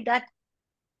a way that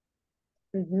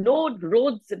no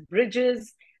roads,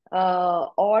 bridges,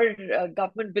 or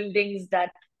government buildings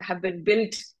that have been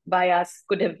built by us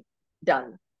could have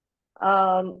done.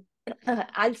 I'll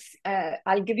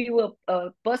give you a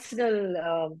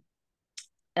personal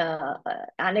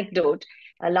anecdote.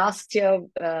 Last year,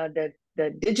 the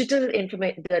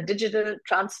digital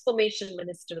transformation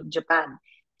minister of Japan,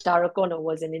 Taro Kono,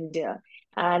 was in India,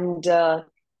 and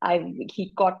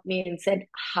he caught me and said,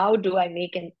 "How do I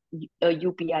make a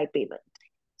UPI payment?"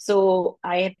 So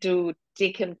I had to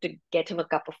take him to get him a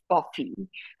cup of coffee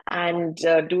and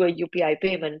do a UPI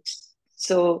payment.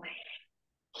 So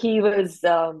he was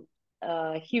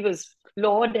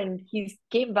floored, and he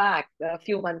came back a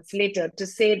few months later to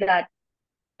say that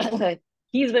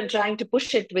he's been trying to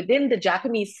push it within the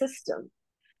Japanese system,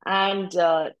 and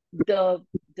the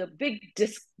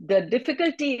the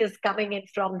difficulty is coming in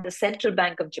from the Central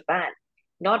Bank of Japan,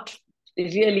 not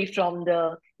really from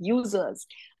the users.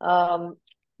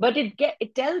 But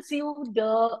it tells you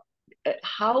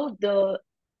how the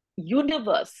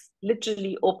universe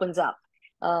literally opens up.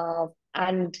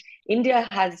 And India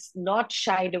has not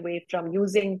shied away from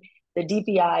using the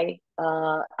DPI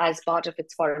as part of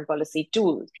its foreign policy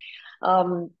tools.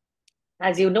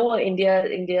 As you know,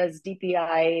 India's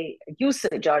DPI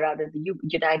usage, or rather the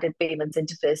United Payments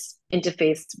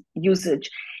Interface usage,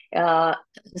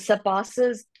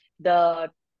 surpasses the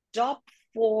top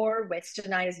 4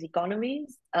 westernized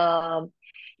economies.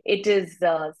 It is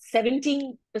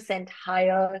 17%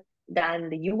 higher than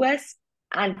the US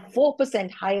and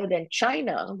 4% higher than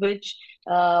China, which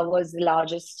was the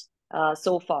largest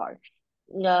so far.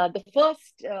 The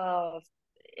first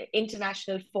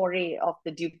international foray of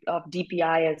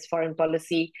DPI as foreign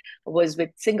policy was with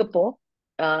Singapore,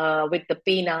 with the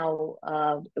Pay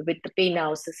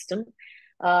Now system,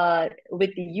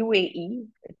 with the UAE,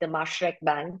 the Mashreq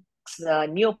Bank's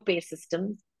NeoPay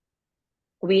system.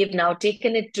 We have now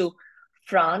taken it to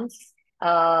France.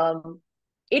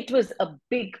 It was a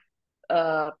big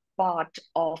part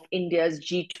of India's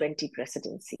G20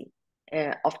 presidency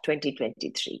of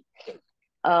 2023.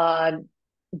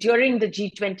 During the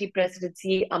G20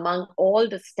 presidency, among all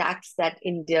the stacks that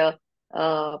India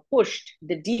pushed,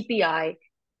 the DPI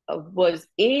was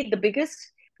the biggest,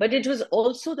 but it was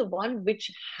also the one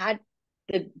which had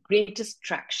the greatest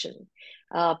traction,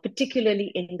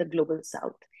 particularly in the global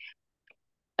south.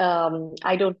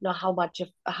 I don't know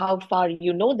how far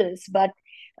you know this, but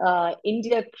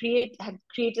India had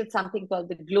created something called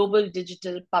the Global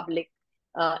Digital Public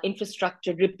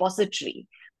Infrastructure Repository,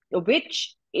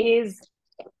 which is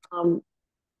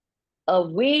a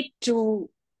way to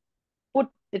put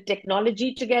the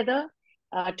technology together,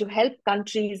 to help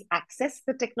countries access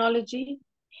the technology,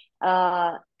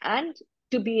 and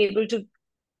to be able to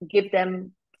give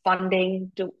them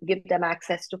funding, to give them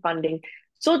access to funding,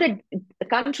 so that the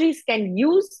countries can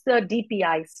use the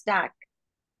DPI stack,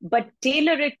 but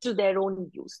tailor it to their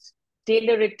own use,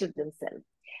 tailor it to themselves.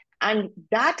 And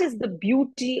that is the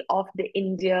beauty of the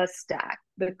India stack,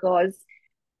 because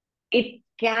it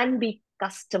can be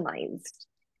customized.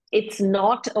 It's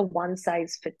not a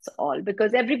one-size-fits-all,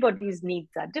 because everybody's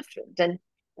needs are different. And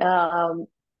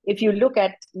if you look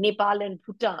at Nepal and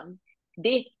Bhutan,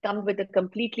 they come with a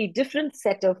completely different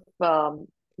set of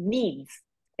needs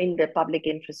in the public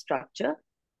infrastructure,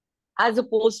 as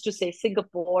opposed to, say,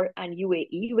 Singapore and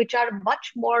UAE, which are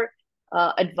much more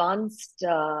advanced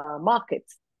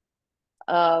markets.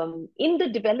 In the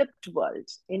developed world,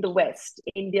 in the West,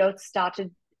 India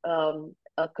started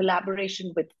a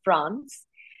collaboration with France,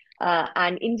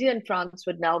 and India and France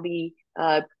would now be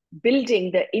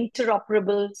building the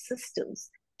interoperable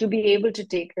systems to be able to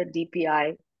take the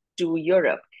DPI to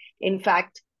Europe. In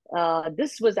fact,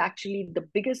 this was actually the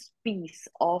biggest piece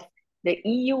of the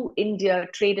EU-India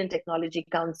Trade and Technology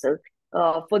Council.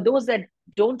 For those that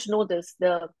don't know this,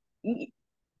 the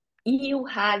EU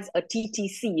has a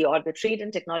TTC, or the Trade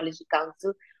and Technology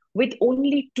Council, with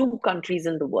only 2 countries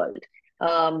in the world.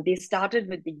 They started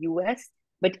with the US,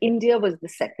 but India was the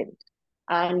second.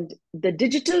 And the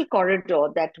digital corridor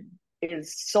that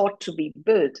is sought to be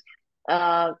built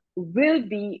will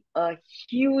be a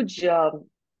huge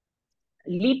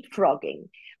leapfrogging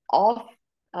of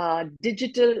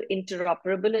digital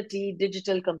interoperability,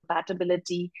 digital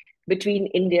compatibility between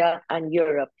India and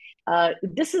Europe.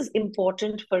 This is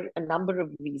important for a number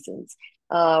of reasons,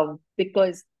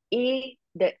 because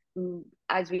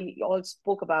as we all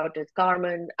spoke about it,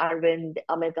 Carmen, Arvind,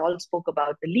 Amit all spoke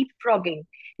about the leapfrogging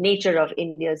nature of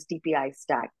India's DPI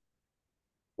stack.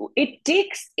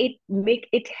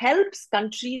 It helps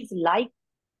countries like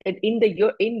in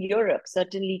Europe,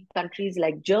 certainly countries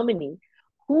like Germany,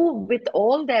 who with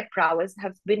all their prowess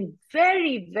have been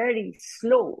very, very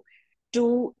slow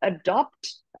to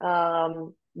adopt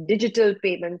digital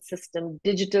payment system,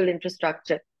 digital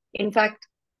infrastructure. In fact,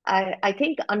 I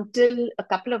think until a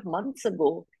couple of months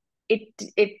ago, it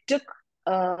took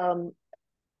a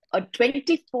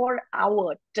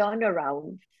 24-hour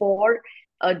turnaround for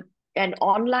an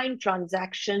online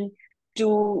transaction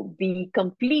to be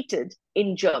completed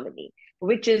in Germany,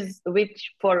 which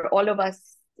for all of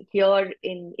us here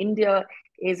in India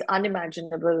is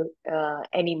unimaginable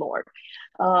anymore.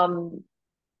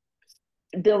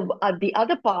 The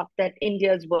other part that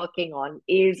India is working on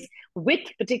is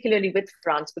particularly with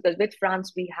France, because with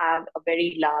France we have a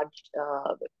very large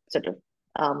sort of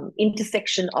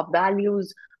intersection of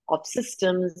values, of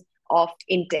systems, of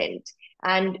intent,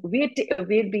 and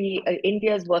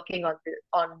India is working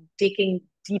on taking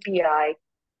DPI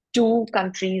two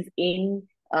countries in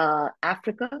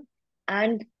Africa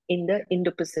and in the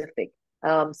Indo-Pacific,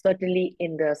 certainly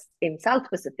in South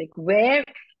Pacific, where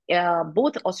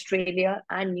both Australia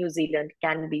and New Zealand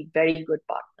can be very good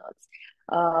partners.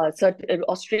 So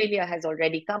Australia has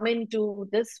already come into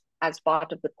this as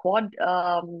part of the Quad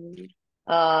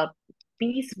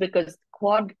piece, because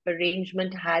Quad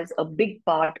arrangement has a big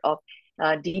part of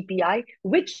DPI,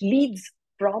 which leads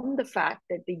from the fact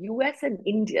that the US and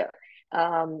India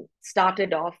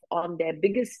started off on their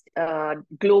biggest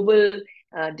global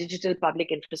digital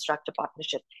public infrastructure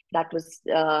partnership that was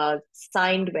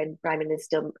signed when Prime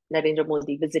Minister Narendra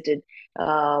Modi visited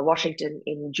Washington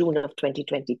in June of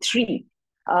 2023.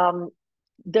 The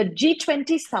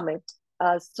G20 summit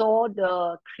saw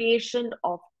the creation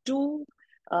of two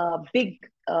big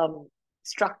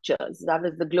structures. That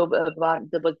was the global one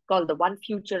that was called the One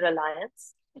Future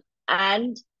Alliance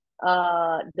and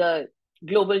the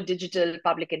Global Digital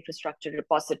Public Infrastructure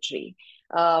Repository,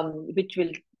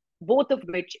 both of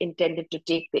which intended to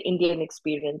take the Indian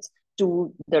experience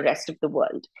to the rest of the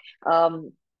world.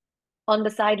 On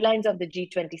the sidelines of the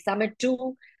G20 summit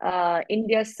too,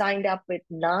 India signed up with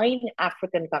 9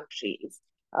 African countries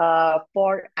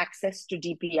for access to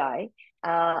DPI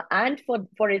and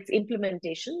for its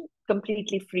implementation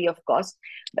completely free of cost.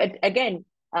 But again,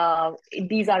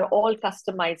 these are all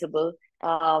customizable,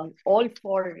 all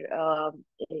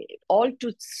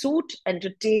to suit and to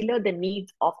tailor the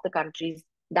needs of the countries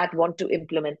that want to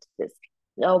implement this.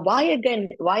 Now, why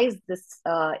is this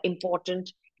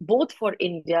important both for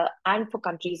India and for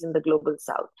countries in the global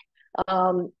south?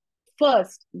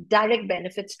 First, direct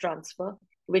benefits transfer,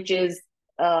 which is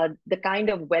the kind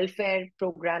of welfare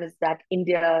programs that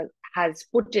India has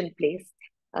put in place.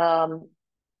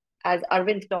 As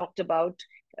Arvind talked about,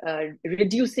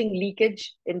 reducing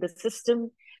leakage in the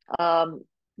system,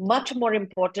 much more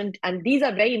important, and these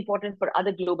are very important for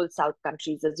other global south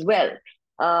countries as well,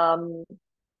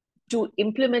 to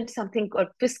implement something called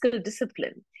fiscal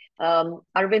discipline.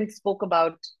 Arvind spoke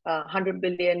about 100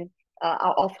 billion,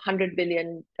 of 100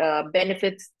 billion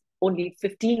benefits, only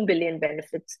 15 billion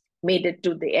benefits made it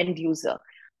to the end user.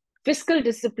 Fiscal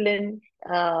discipline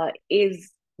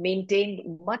is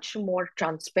maintained much more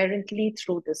transparently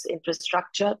through this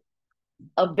infrastructure.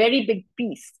 A very big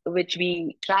piece, which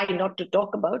we try not to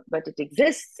talk about, but it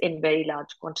exists in very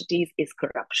large quantities, is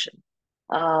corruption.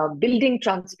 Building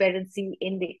transparency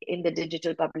in the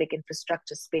digital public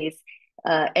infrastructure space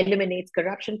eliminates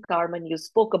corruption. Carmen, you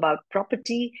spoke about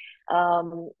property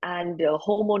and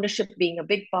home ownership being a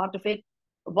big part of it.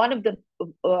 One of the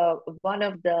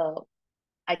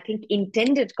I think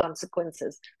intended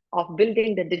consequences of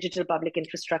building the digital public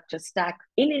infrastructure stack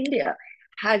in India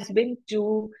has been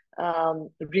to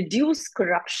reduce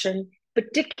corruption,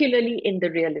 particularly in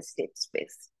the real estate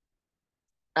space.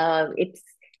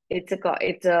 It's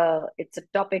a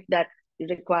topic that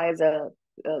requires a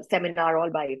seminar all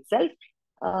by itself.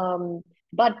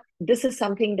 But this is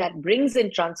something that brings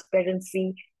in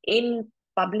transparency in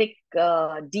public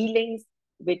dealings,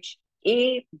 which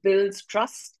builds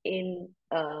trust in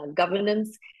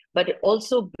governance, but it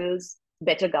also builds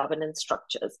better governance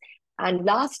structures. And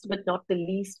last but not the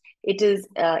least, it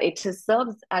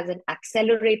serves as an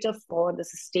accelerator for the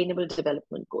Sustainable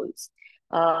Development Goals.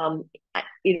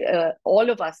 All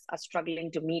of us are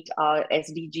struggling to meet our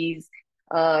SDGs.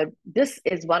 This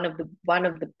is one of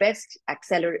the best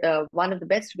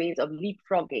ways of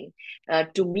leapfrogging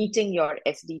to meeting your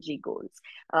SDG goals.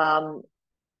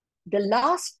 The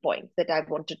last point that I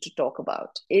wanted to talk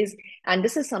about is, and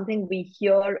this is something we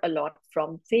hear a lot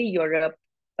from, say,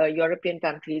 European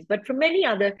countries, but from many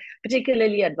other,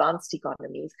 particularly advanced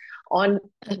economies, on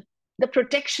the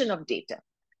protection of data.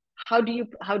 How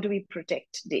do we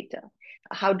protect data?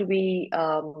 How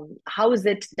is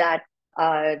it that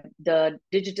the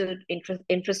digital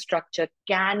infrastructure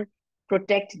can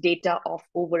protect data of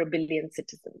over 1 billion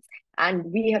citizens?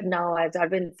 And we have now, as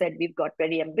Arvind said, we've got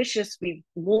very ambitious. We've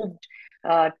moved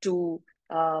to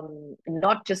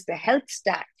not just the health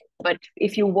stack, but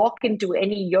if you walk into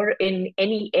any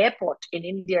airport in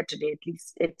India today, at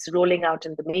least it's rolling out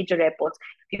in the major airports.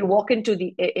 If you walk into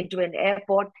an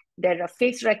airport, there are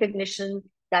face recognition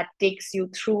that takes you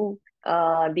through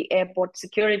the airport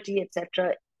security,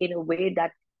 etc., in a way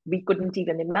that we couldn't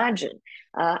even imagine.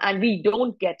 And we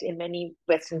don't get in many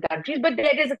Western countries, but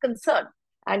there is a concern.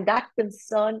 And that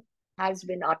concern has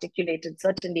been articulated,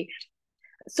 certainly.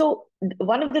 So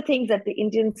one of the things that the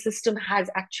Indian system has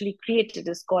actually created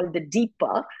is called the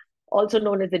DIPA, also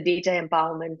known as the Data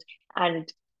Empowerment and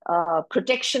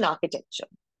Protection Architecture.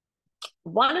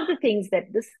 One of the things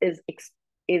that this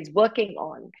is working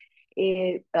on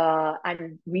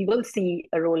and we will see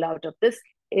a rollout of this,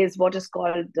 is what is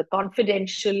called the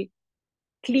confidential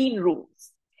clean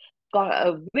rooms,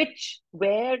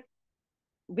 where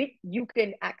you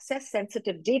can access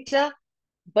sensitive data,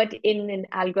 but in an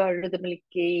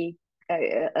algorithmically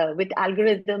with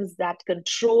algorithms that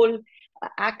control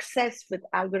access, with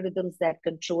algorithms that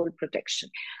control protection.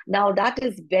 Now that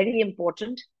is very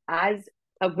important, as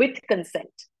with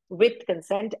consent,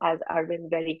 as Arvind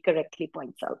very correctly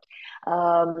points out.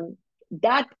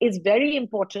 That is very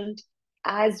important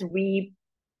as we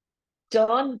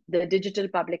turn the digital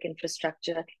public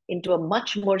infrastructure into a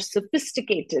much more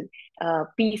sophisticated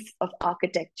piece of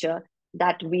architecture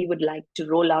that we would like to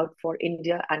roll out for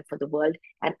India and for the world.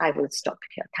 And I will stop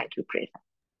here. Thank you, Prerna.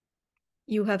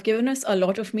 You have given us a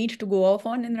lot of meat to go off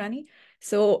on, Indrani.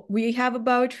 So we have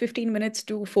about 15 minutes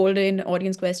to fold in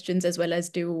audience questions as well as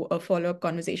do a follow-up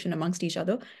conversation amongst each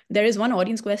other. There is one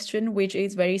audience question which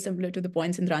is very similar to the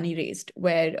points Indrani raised,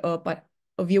 where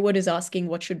a viewer is asking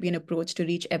what should be an approach to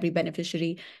reach every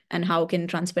beneficiary and how can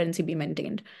transparency be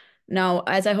maintained. Now,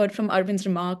 as I heard from Arvind's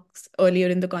remarks earlier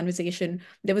in the conversation,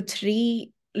 there were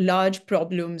three large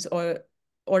problems, or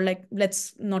like,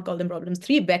 let's not call them problems,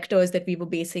 three vectors that we were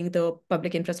basing the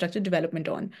public infrastructure development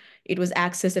on. It was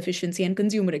access, efficiency, and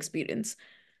consumer experience.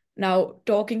 Now,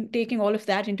 taking all of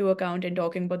that into account and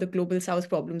talking about the global south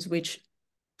problems, which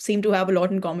seem to have a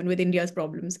lot in common with India's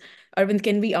problems. Arvind,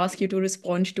 can we ask you to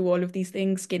respond to all of these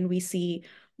things? Can we see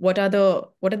what are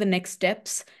the next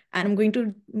steps? And I'm going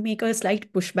to make a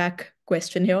slight pushback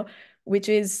question here, which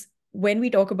is, when we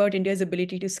talk about India's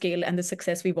ability to scale and the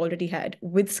success we've already had,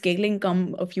 with scaling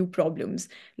come a few problems,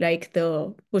 like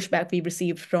the pushback we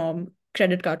received from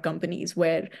credit card companies,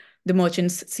 where the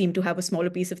merchants seem to have a smaller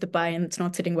piece of the pie and it's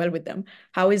not sitting well with them.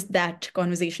 How is that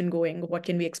conversation going? What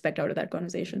can we expect out of that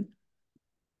conversation?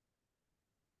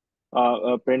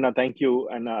 Prerna, thank you.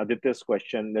 And Aditya's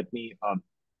question, let me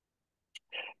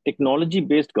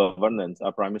technology-based governance,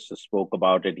 our Prime Minister spoke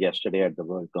about it yesterday at the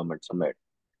World Government Summit,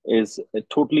 is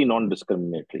totally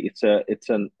non-discriminatory. It's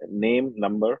a name,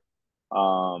 number,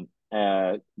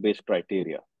 based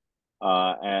criteria.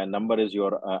 And number is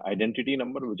your identity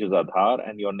number, which is Aadhaar,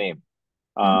 and your name.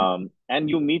 And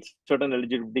you meet certain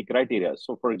eligibility criteria.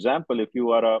 So, for example, if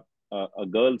you are a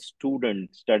girl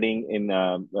student studying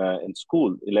in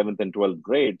school, 11th and 12th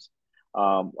grades,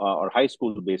 or high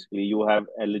school, basically, you have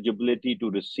eligibility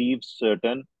to receive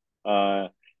certain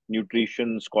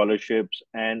nutrition scholarships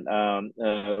and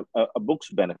a books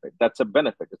benefit. That's a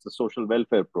benefit. It's a social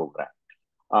welfare program.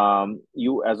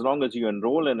 You, as long as you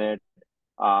enroll in it,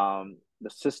 the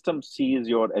system sees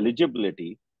your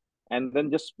eligibility and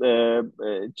then just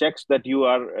checks that you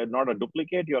are not a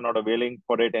duplicate, you're not availing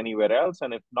for it anywhere else.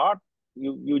 And if not,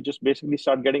 you just basically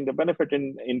start getting the benefit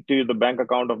into the bank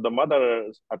account of the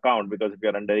mother's account, because if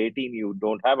you're under 18, you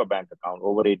don't have a bank account.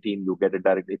 Over 18, you get it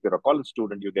directly. If you're a college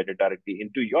student, you get it directly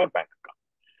into your bank account.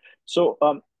 So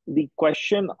the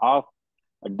question of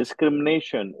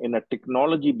discrimination in a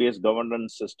technology-based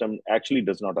governance system actually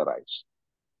does not arise,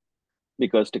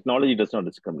 because technology does not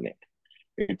discriminate.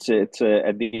 It's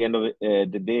at the end of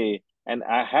the day, and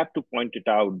I have to point it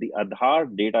out, the Aadhaar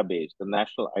database, the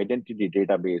national identity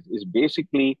database, is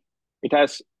basically, it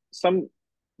has some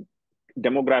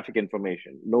demographic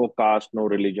information, no caste, no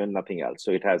religion, nothing else.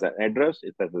 So it has an address,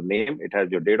 it has a name, it has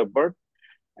your date of birth,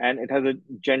 and it has a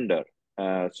gender.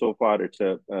 So far, it's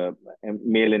a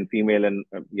male and female, and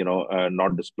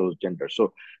not disclosed gender.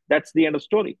 So that's the end of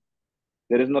story.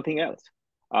 There is nothing else.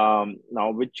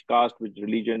 Now, which caste, which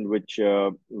religion, which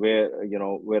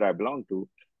where I belong to,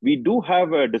 we do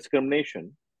have a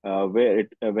discrimination where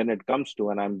when it comes to,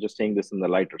 and I'm just saying this in the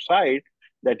lighter side,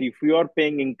 that if you are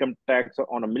paying income tax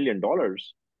on $1 million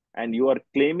and you are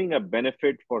claiming a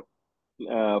benefit for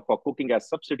cooking as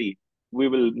subsidy, we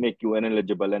will make you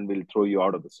ineligible and we'll throw you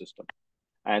out of the system.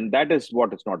 And that is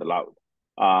what is not allowed.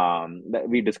 That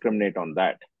we discriminate on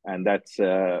that, and that's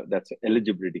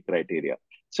eligibility criteria.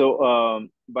 So,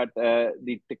 but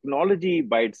the technology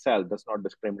by itself does not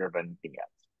discriminate on anything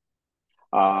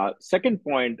else. Second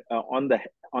point, on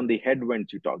the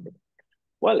headwinds you talked about.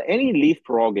 Well, any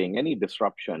leapfrogging, any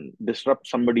disruption disrupts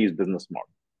somebody's business model.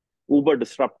 Uber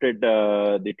disrupted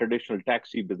the traditional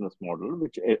taxi business model,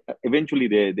 which eventually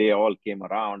they all came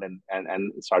around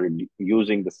and started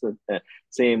using the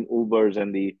same Ubers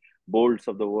and the Bolts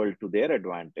of the world to their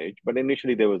advantage. But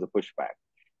initially there was a pushback.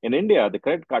 In India, the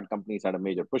credit card companies had a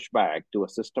major pushback to a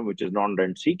system which is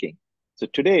non-rent seeking. So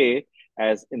today,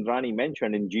 as Indrani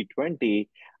mentioned in G20,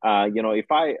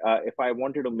 if I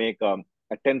wanted to make a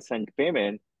 10-cent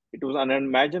payment, it was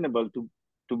unimaginable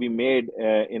to be made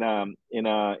in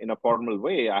a formal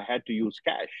way. I had to use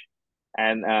cash.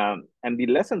 And the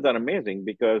lessons are amazing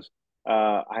because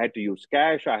I had to use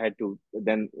cash. I had to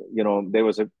then, there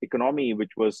was an economy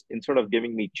which was, instead of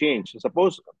giving me change. So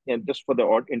suppose, and just for the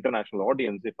international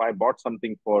audience, if I bought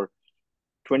something for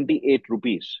 28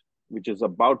 rupees, which is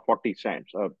about 40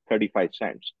 cents or 35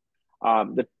 cents,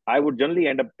 that I would generally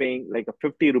end up paying like a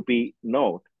 50 rupee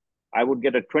note. I would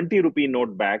get a 20 rupee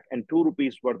note back and 2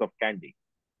 rupees worth of candy.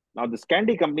 Now, this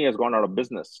candy company has gone out of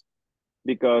business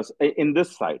because in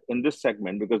this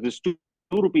segment, because this two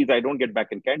rupees I don't get back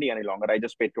in candy any longer. I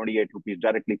just pay 28 rupees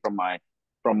directly from my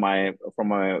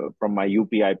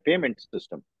UPI payment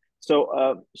system.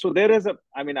 So there is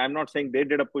I'm not saying they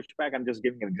did a pushback. I'm just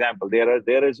giving an example.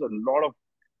 There is a lot of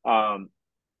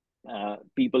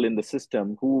people in the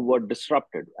system who were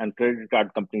disrupted, and credit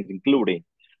card companies including.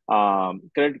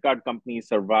 Credit card companies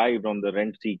survived on the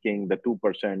rent seeking, the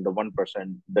 2%, the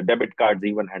 1%, the debit cards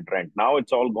even had rent. Now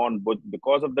it's all gone, but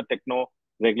because of the techno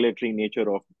regulatory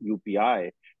nature of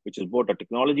UPI, which is both a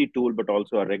technology tool but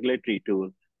also a regulatory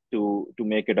tool to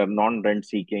make it a non-rent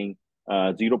seeking,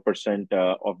 0%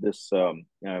 of this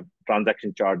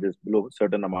transaction charges below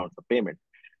certain amounts of payment.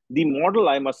 The model,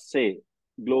 I must say,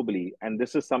 globally, and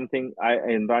this is something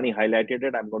Indrani highlighted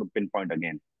it, I'm going to pinpoint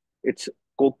again. It's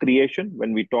co-creation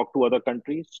when we talk to other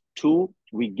countries. Two,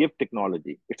 we give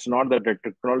technology. It's not that the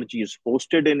technology is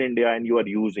hosted in India and you are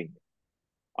using it.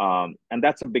 And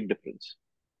that's a big difference.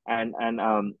 And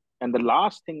the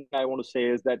last thing I want to say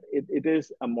is that it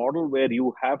is a model where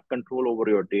you have control over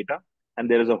your data, and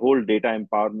there is a whole data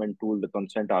empowerment tool, the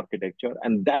consent architecture,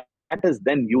 and that is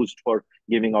then used for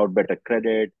giving out better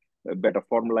credit, better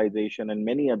formalization, and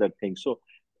many other things. So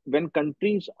when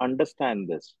countries understand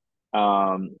this,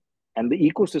 and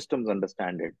the ecosystems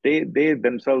understand it, they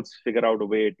themselves figure out a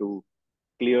way to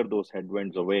clear those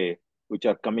headwinds away, which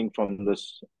are coming from the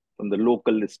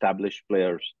local established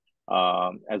players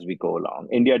as we go along.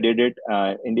 India did it.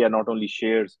 India not only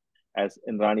shares, as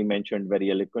Indrani mentioned very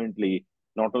eloquently,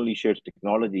 not only shares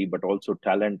technology, but also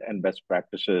talent and best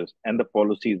practices and the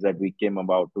policies that we came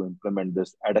about to implement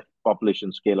this at a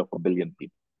population scale of 1 billion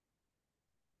people.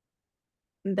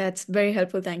 That's very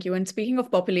helpful. Thank you. And speaking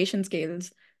of population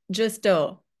scales, just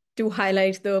to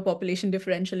highlight the population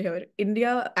differential here,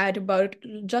 India at about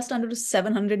just under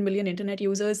 700 million internet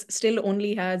users still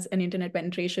only has an internet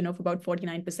penetration of about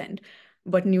 49%.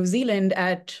 But New Zealand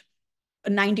at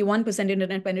 91%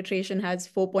 internet penetration has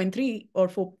 4.3 or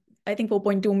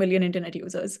 4.2 million internet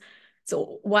users.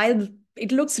 So while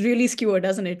it looks really skewed,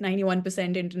 doesn't it?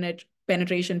 91% internet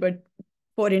penetration, but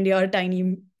for India, a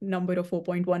tiny number of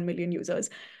 4.1 million users.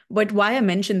 But why I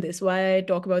mention this, why I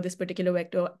talk about this particular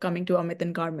vector coming to Amit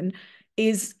and Carmen,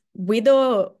 is with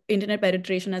the internet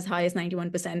penetration as high as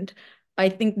 91%, I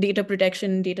think data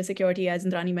protection, data security, as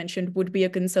Indrani mentioned, would be a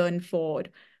concern for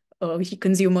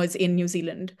consumers in New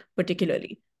Zealand,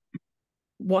 particularly.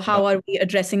 How are we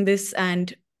addressing this?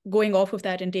 And going off of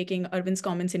that and taking Arvind's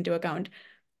comments into account,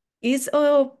 is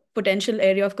a potential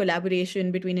area of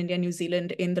collaboration between India and New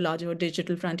Zealand in the larger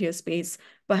digital frontier space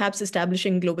perhaps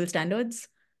establishing global standards?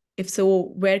 If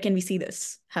so, where can we see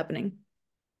this happening?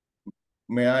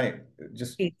 May I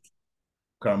just, please.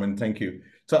 Carmen, thank you.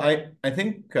 So I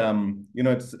think,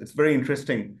 it's very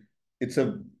interesting. It's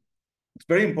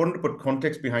very important to put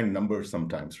context behind numbers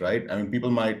sometimes, right? I mean, people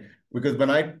might, because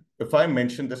if I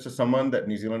mention this to someone that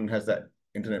New Zealand has that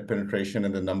internet penetration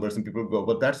and the numbers, and people go,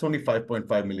 but that's only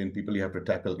 5.5 million people you have to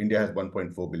tackle. India has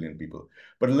 1.4 billion people.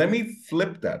 But let me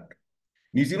flip that.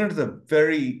 New Zealand is a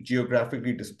very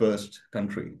geographically dispersed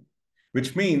country,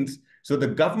 which means, so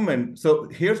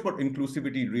here's what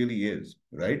inclusivity really is,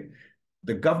 right?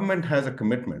 The government has a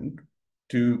commitment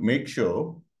to make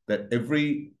sure that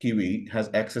every Kiwi has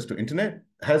access to internet,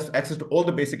 has access to all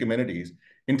the basic amenities,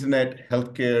 internet,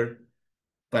 healthcare,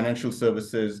 financial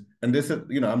services. And this is,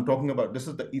 I'm talking about, this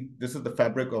is the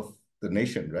fabric of the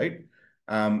nation, right?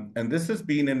 And this has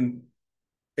been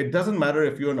it doesn't matter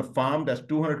if you're on a farm that's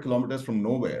 200 kilometers from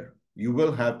nowhere, you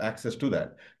will have access to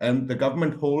that. And the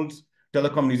government holds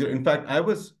Telecom New Zealand. In fact, I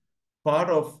was part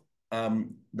of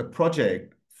the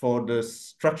project for the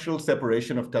structural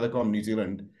separation of Telecom New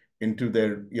Zealand into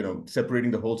their,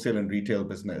 separating the wholesale and retail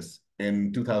business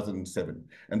in 2007.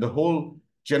 And the whole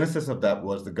genesis of that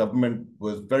was the government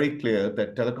was very clear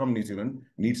that Telecom New Zealand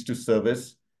needs to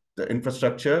service the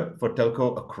infrastructure for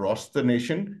telco across the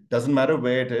nation. Doesn't matter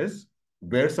where it is,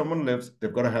 where someone lives,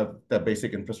 they've got to have that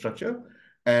basic infrastructure,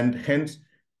 and hence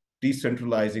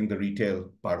decentralizing the retail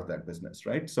part of that business,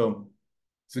 right? So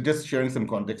just sharing some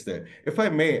context there. If I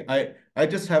may, I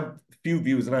just have a few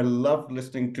views, and I love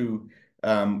listening to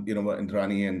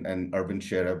Indrani and Arvind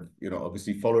Sher have,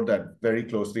 obviously followed that very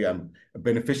closely. I'm a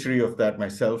beneficiary of that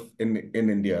myself in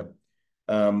India.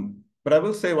 But I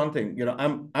will say one thing,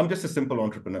 I'm just a simple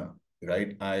entrepreneur,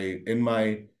 right?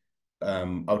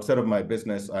 Outside of my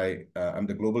business, I'm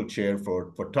the global chair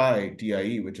for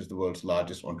TIE, which is the world's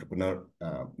largest entrepreneur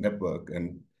network,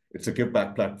 and it's a give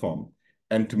back platform.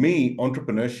 And to me,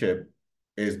 entrepreneurship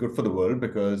is good for the world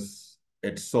because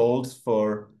it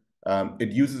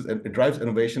drives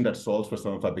innovation that solves for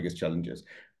some of our biggest challenges.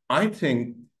 I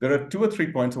think there are 2 or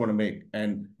 3 points I want to make,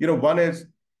 and one is,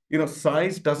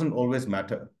 size doesn't always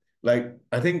matter. Like,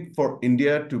 I think for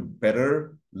India to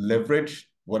better leverage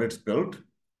what it's built,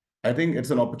 I think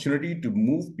it's an opportunity to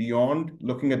move beyond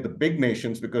looking at the big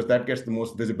nations because that gets the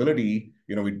most visibility.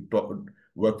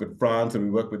 Work with France and we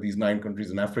work with these 9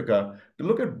 countries in Africa to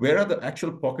look at where are the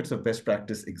actual pockets of best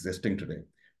practice existing today.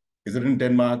 Is it in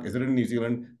Denmark? Is it in New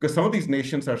Zealand? Because some of these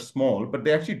nations are small, but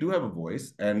they actually do have a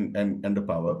voice and the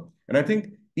power. And I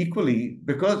think equally,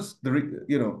 because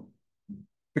the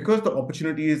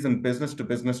opportunity is in business to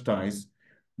business ties,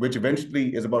 which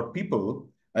eventually is about people,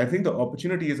 I think the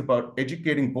opportunity is about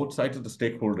educating both sides of the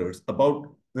stakeholders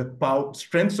about the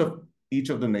strengths of each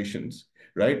of the nations,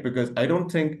 right? Because I don't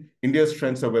think India's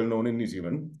strengths are well known in New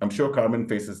Zealand. I'm sure Carmen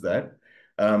faces that.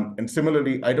 And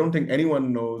similarly, I don't think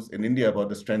anyone knows in India about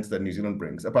the strengths that New Zealand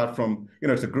brings, apart from,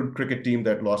 it's a good cricket team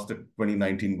that lost the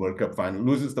 2019 World Cup final,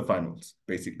 loses the finals,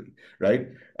 basically, right?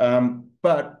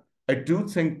 But I do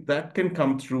think that can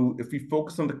come through if we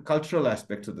focus on the cultural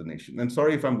aspects of the nation. And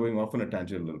sorry if I'm going off on a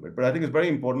tangent a little bit, but I think it's very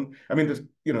important. I mean, this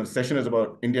session is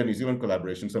about India-New Zealand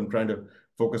collaboration, so I'm trying to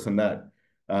focus on that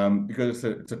because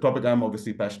it's a topic I'm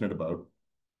obviously passionate about.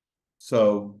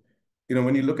 So,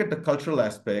 when you look at the cultural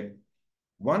aspect,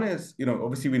 one is,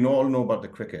 obviously we all know about the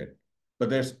cricket, but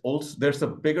there's a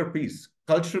bigger piece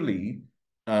culturally.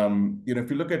 If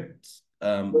you look at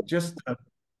just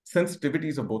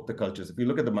sensitivities of both the cultures. If you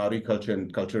look at the Maori culture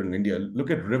and culture in India,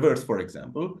 look at rivers, for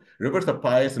example. Rivers are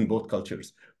pious in both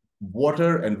cultures.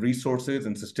 Water and resources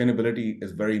and sustainability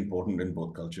is very important in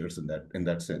both cultures in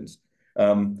that sense.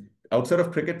 Outside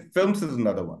of cricket, films is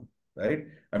another one, right?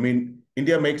 I mean,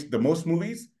 India makes the most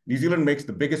movies. New Zealand makes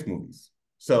the biggest movies.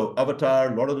 So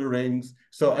Avatar, Lord of the Rings.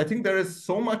 So I think there is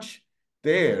so much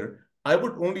there. I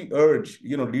would only urge,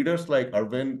 leaders like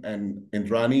Arvind and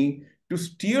Indrani to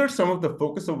steer some of the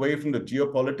focus away from the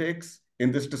geopolitics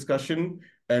in this discussion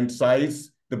and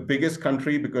size the biggest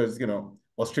country because,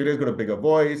 Australia's got a bigger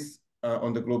voice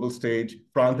on the global stage.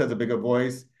 France has a bigger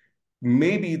voice.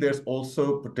 Maybe there's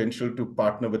also potential to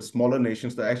partner with smaller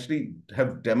nations that actually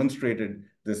have demonstrated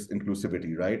this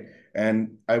inclusivity, right?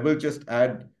 And I will just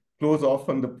close off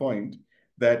on the point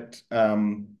that,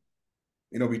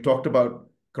 we talked about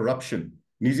corruption.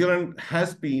 New Zealand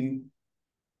has been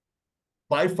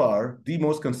by far the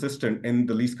most consistent in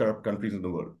the least corrupt countries in the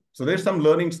world. So there's some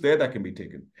learnings there that can be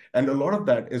taken. And a lot of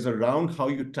that is around how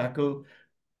you tackle,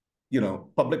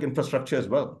 public infrastructure as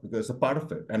well, because it's a part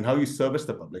of it, and how you service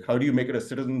the public. How do you make it a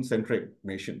citizen-centric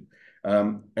nation?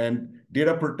 And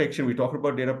data protection, we talked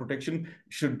about data protection,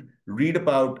 should read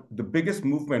about the biggest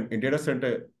movement in data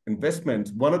center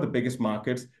investments. One of the biggest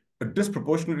markets, a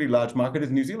disproportionately large market, is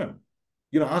New Zealand.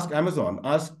 Ask Amazon,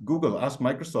 ask Google, ask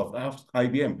Microsoft, ask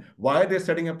IBM. Why are they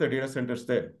setting up their data centers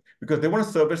there? Because they want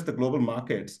to service the global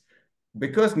markets.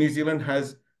 Because New Zealand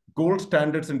has gold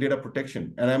standards in data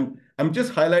protection. And I'm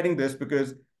just highlighting this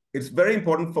because it's very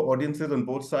important for audiences on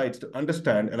both sides to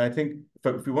understand. And I think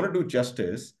if we want to do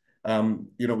justice,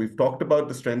 we've talked about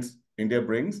the strengths India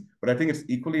brings, but I think it's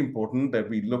equally important that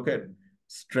we look at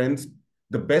strengths.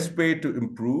 The best way to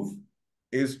improve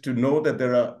is to know that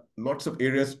there are lots of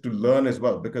areas to learn as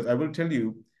well, because I will tell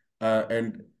you,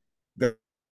 and there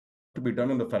to be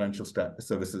done in the financial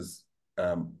services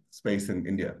space in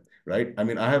India, right? I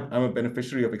mean, I'm a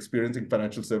beneficiary of experiencing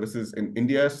financial services in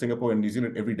India, Singapore, and New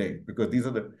Zealand every day, because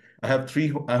I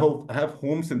have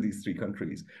homes in these 3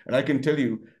 countries, and I can tell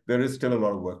you there is still a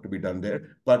lot of work to be done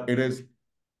there, but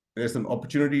there's an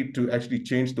opportunity to actually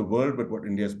change the world with what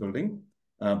India is building.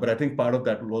 But I think part of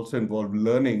that will also involve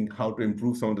learning how to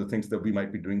improve some of the things that we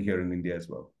might be doing here in India as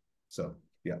well. So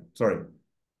yeah, sorry.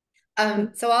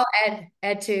 So I'll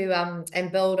add to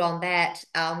and build on that,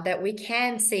 that we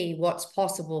can see what's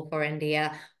possible for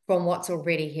India from what's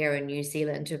already here in New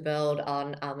Zealand, to build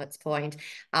on its point.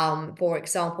 For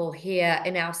example, here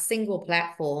in our single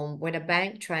platform, when a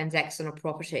bank transacts on a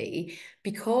property,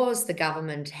 because the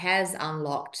government has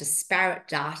unlocked disparate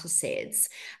data sets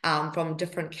from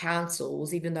different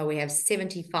councils, even though we have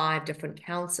 75 different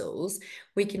councils,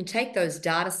 we can take those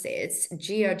data sets,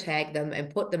 geotag them,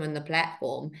 and put them in the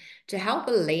platform to help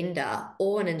a lender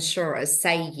or an insurer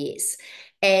say yes.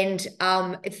 And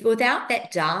if without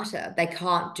that data, they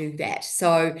can't do that.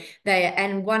 So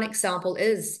and one example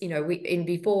is,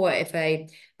 before, if an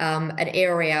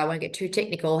area, I won't get too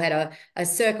technical, had a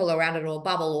circle around it or a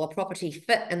bubble or a property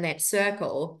fit in that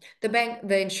circle,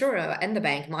 the insurer and the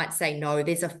bank might say, no,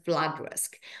 there's a flood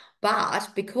risk. But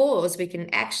because we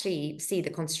can actually see the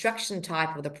construction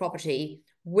type of the property,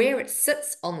 where it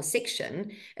sits on the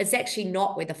section, it's actually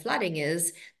not where the flooding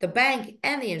is, the bank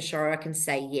and the insurer can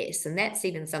say yes. And that's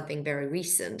even something very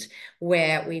recent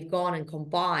where we've gone and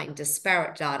combined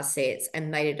disparate data sets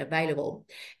and made it available.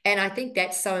 And I think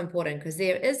that's so important because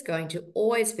there is going to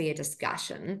always be a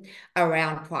discussion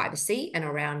around privacy and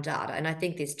around data. And I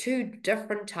think there's two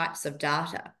different types of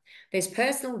data. There's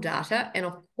personal data, and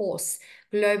of course,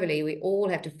 globally, we all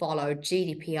have to follow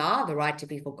GDPR, the right to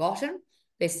be forgotten.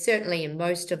 There's certainly, in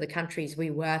most of the countries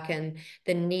we work in,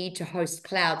 the need to host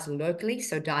clouds locally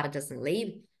so data doesn't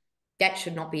leave. That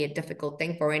should not be a difficult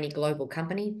thing for any global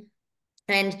company.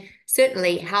 And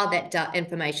certainly how that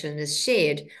information is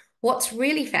shared. What's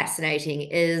really fascinating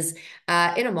is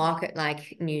in a market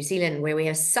like New Zealand, where we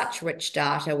have such rich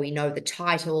data, we know the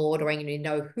title ordering, we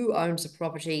know who owns the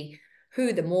property,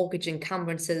 who the mortgage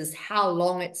encumbrance is, how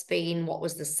long it's been, what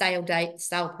was the sale date,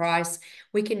 sale price.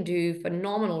 We can do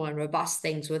phenomenal and robust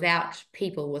things without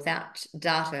people, without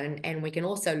data. And we can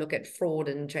also look at fraud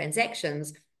and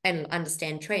transactions and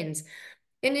understand trends.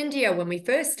 In India, when we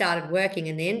first started working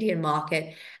in the Indian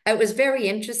market, it was very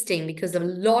interesting because a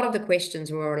lot of the questions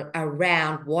were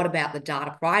around what about the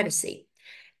data privacy?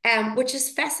 Which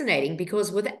is fascinating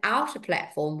because without a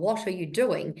platform, what are you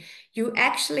doing? You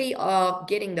actually are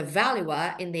getting the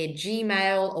valuer in their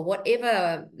Gmail or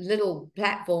whatever little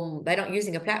platform, they're not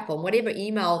using a platform, whatever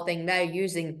email thing they're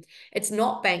using, it's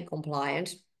not bank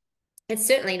compliant. It's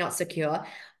certainly not secure.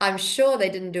 I'm sure they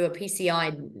didn't do a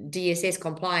PCI DSS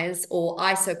compliance or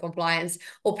ISO compliance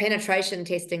or penetration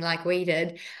testing like we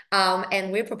did.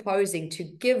 And we're proposing to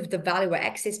give the valuer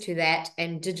access to that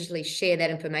and digitally share that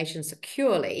information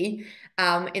securely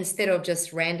instead of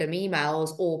just random emails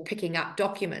or picking up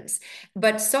documents.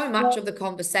 But so much of the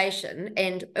conversation,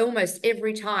 and almost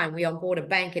every time we onboard a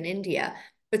bank in India,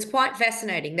 it's quite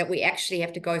fascinating that we actually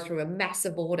have to go through a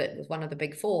massive audit with one of the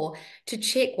big four to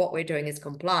check what we're doing is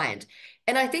compliant.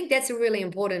 And I think that's a really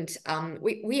important,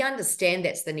 we understand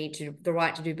that's the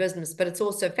right to do business, but it's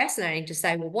also fascinating to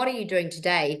say, well, what are you doing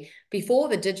today before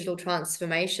the digital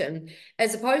transformation,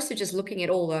 as opposed to just looking at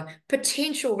all the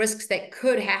potential risks that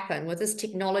could happen with this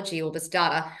technology or this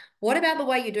data? What about the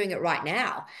way you're doing it right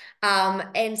now?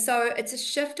 And so it's a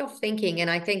shift of thinking. And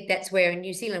I think that's where in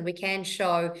New Zealand, we can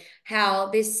show how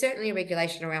there's certainly a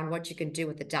regulation around what you can do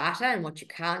with the data and what you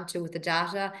can't do with the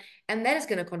data. And that is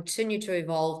going to continue to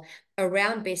evolve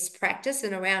around best practice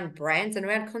and around brands and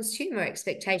around consumer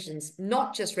expectations,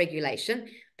 not just regulation,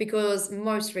 because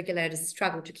most regulators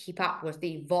struggle to keep up with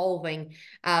the evolving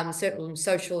certain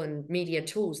social and media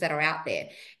tools that are out there.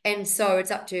 And so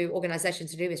it's up to organizations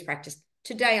to do best practice.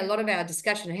 Today, a lot of our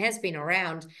discussion has been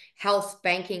around health,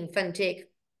 banking, fintech,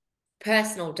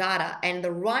 personal data, and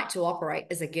the right to operate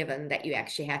is a given that you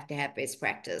actually have to have best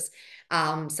practice.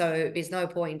 So there's no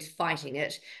point fighting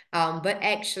it, but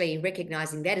actually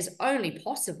recognizing that is only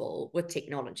possible with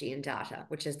technology and data,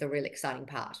 which is the really exciting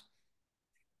part.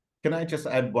 Can I just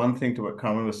add one thing to what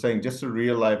Carmen was saying? Just a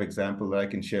real life example that I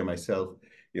can share myself.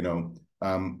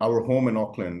 Our home in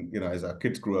Auckland, as our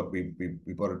kids grew up, we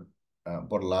bought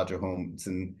a larger home. It's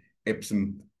in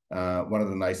Epsom, one of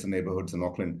the nicer neighborhoods in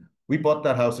Auckland. We bought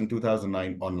that house in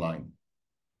 2009 online.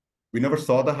 We never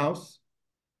saw the house.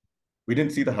 We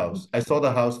didn't see the house. I saw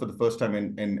the house for the first time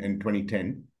in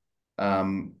 2010.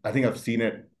 I think I've seen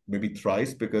it maybe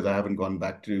thrice because I haven't gone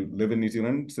back to live in New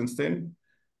Zealand since then.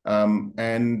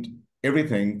 And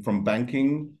everything from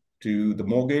banking to the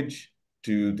mortgage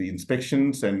to the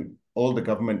inspections and all the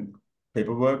government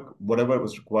paperwork, whatever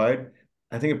was required,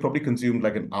 I think it probably consumed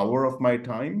like an hour of my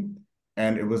time,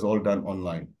 and it was all done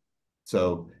online.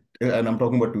 So, and I'm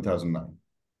talking about 2009.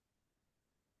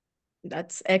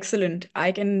 That's excellent.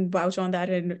 I can vouch on that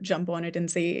and jump on it and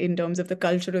say, in terms of the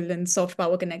cultural and soft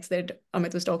power connects that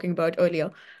Amit was talking about earlier,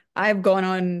 I've gone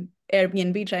on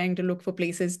Airbnb trying to look for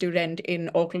places to rent in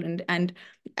Auckland. And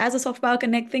as a soft power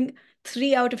connect thing,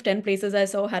 3 out of 10 places I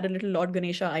saw had a little Lord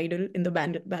Ganesha idol in the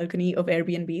balcony of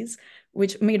Airbnbs,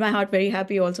 which made my heart very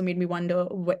happy. Also made me wonder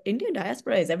what Indian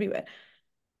diaspora is everywhere.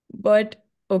 But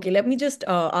okay, let me just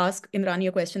ask Indrani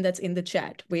a question that's in the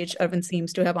chat, which Arvind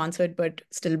seems to have answered, but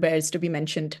still bears to be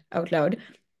mentioned out loud.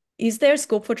 Is there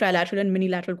scope for trilateral and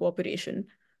minilateral cooperation?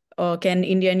 Can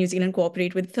India and New Zealand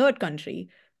cooperate with third country?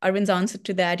 Arvind's answer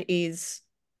to that is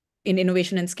in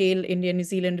innovation and scale, India, New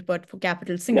Zealand, but for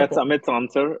capital, Singapore. That's Amit's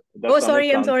answer. Oh,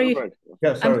 sorry, I'm sorry.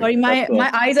 Yeah, sorry. I'm sorry. My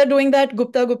eyes are doing that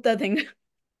Gupta thing.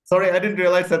 Sorry, I didn't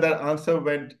realize that answer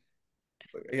went.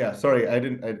 Yeah, sorry, I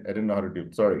didn't know how to do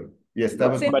it. Sorry. Yes,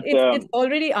 that was. It's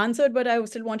already answered, but I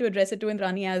still want to address it to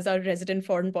Indrani as our resident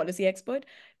foreign policy expert.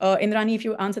 Indrani, if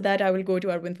you answer that, I will go to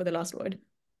Arvind for the last word.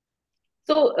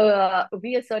 So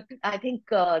we are certain, I think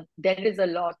there is a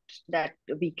lot that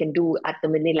we can do at the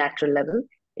minilateral level.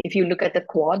 If you look at the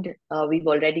Quad, we've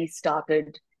already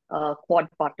started Quad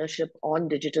partnership on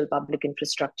digital public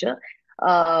infrastructure.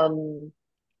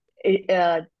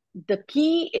 The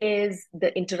key is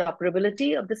the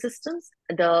interoperability of the systems,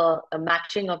 the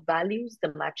matching of values,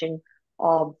 the matching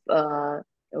of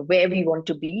where we want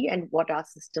to be and what our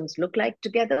systems look like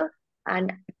together.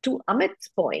 And to Amit's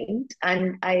point,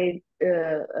 and that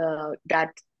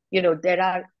there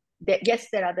are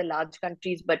the large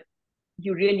countries, but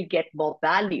you really get more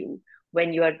value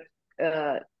when you are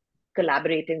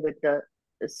collaborating with the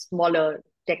smaller,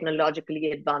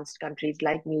 technologically advanced countries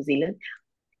like New Zealand.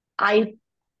 I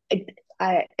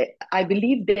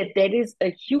believe that there is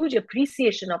a huge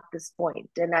appreciation of this point,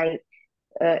 and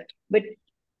but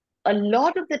a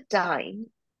lot of the time,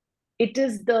 it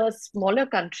is the smaller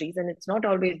countries, and it's not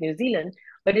always New Zealand,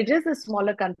 but it is the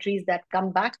smaller countries that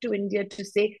come back to India to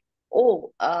say,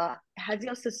 "Oh, has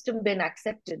your system been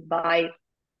accepted by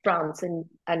France and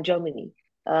Germany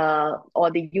or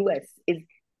the US?"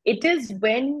 It is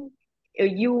when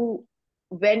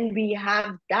we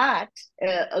have that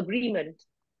agreement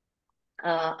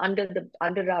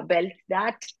under our belt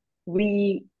that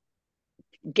we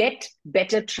get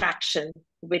better traction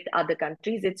with other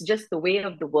countries. It's just the way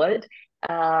of the world.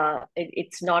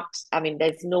 It's not, I mean,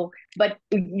 there's no, but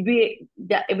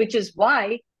which is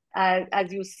why,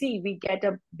 as you see, we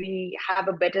have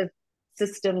a better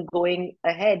system going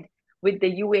ahead with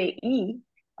the UAE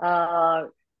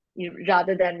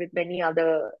rather than with many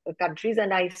other countries.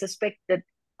 And I suspect that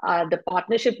the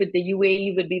partnership with the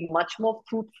UAE will be much more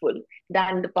fruitful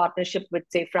than the partnership with,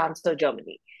 say, France or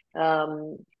Germany.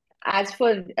 As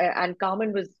for and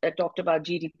Carmen was talked about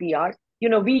GDPR.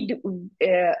 We do.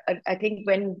 I think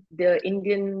when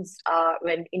Indian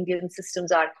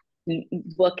systems are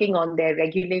working on their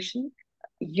regulation,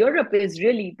 Europe is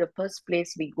really the first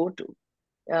place we go to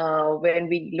when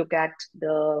we look at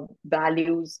the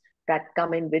values that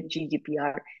come in with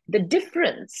GDPR. The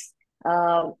difference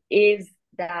is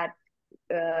that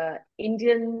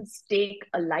Indians take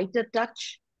a lighter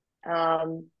touch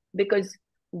because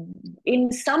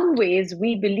in some ways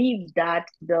we believe that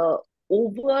the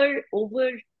over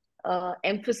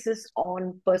emphasis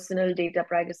on personal data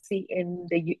privacy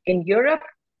in Europe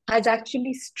has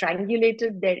actually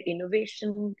strangulated their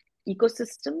innovation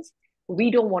ecosystems.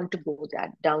 We don't want to go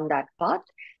down that path,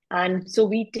 and so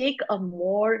we take a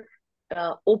more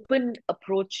open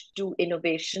approach to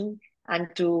innovation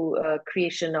and to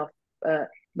creation of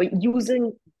but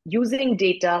using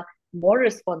data more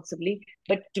responsibly,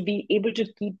 but to be able to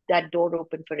keep that door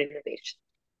open for innovation.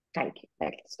 Thank you.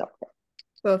 I can stop there.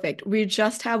 Perfect. We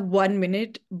just have 1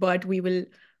 minute, but we will,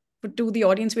 to the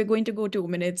audience, we're going to go 2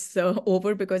 minutes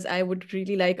over because I would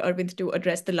really like Arvind to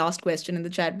address the last question in the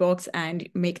chat box and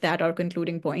make that our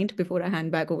concluding point before I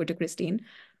hand back over to Christine,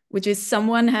 which is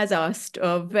someone has asked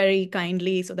very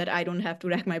kindly so that I don't have to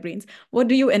rack my brains. What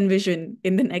do you envision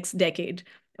in the next decade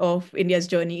of India's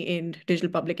journey in digital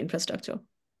public infrastructure?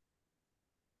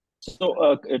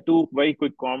 So two very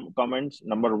quick comments.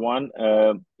 Number one,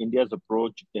 India's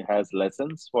approach has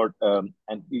lessons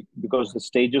because the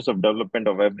stages of development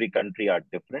of every country are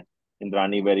different.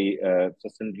 Indrani very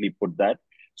succinctly put that.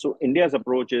 So India's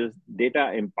approach is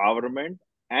data empowerment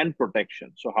and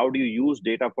protection. So how do you use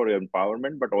data for your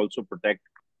empowerment, but also protect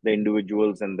the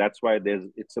individuals? And that's why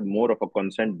it's more of a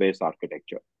consent-based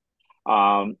architecture.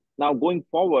 Now going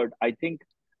forward, I think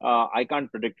I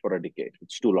can't predict for a decade.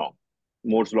 It's too long.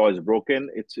 Moore's law is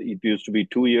broken. It used to be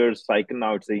 2 years cycle.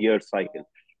 Now it's a year cycle.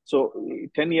 So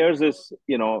 10 years is,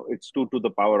 it's 2 to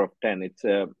the power of 10. It's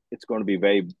going to be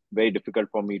very, very difficult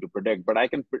for me to predict, but I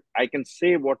can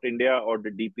say what India or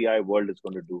the DPI world is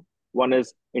going to do. 1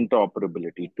 is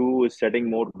interoperability. 2 is setting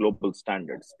more global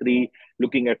standards. 3,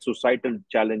 looking at societal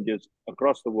challenges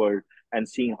across the world and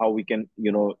seeing how we can,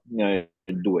 do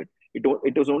it.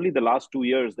 It was only the last 2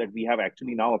 years that we have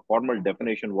actually now a formal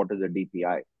definition what is a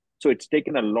DPI. So it's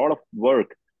taken a lot of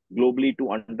work globally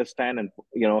to understand and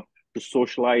to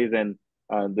socialize and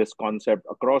this concept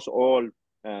across all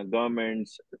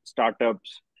governments,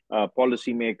 startups,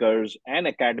 policymakers, and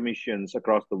academicians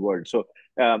across the world. So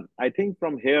I think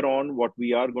from here on, what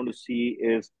we are going to see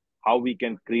is how we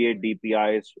can create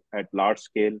DPIs at large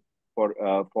scale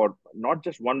for not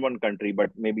just one country,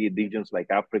 but maybe regions like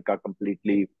Africa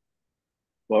completely,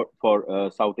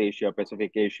 for South Asia,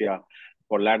 Pacific Asia,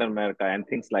 for Latin America, and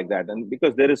things like that. And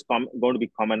because there is going to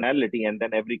be commonality, and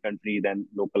then every country then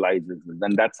localizes,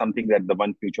 and that's something that the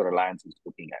One Future Alliance is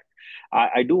looking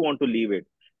at. I do want to leave it.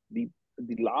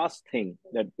 The last thing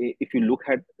that if you look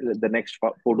at the next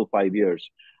 4 to 5 years,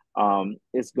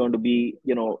 is going to be,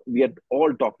 we are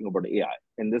all talking about AI.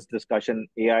 In this discussion,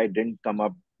 AI didn't come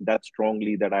up that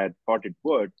strongly that I had thought it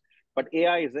would, but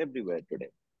AI is everywhere today.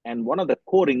 And one of the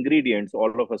core ingredients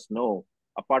all of us know,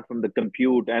 apart from the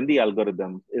compute and the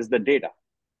algorithms, is the data.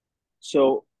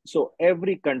 So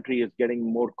every country is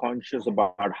getting more conscious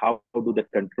about how do they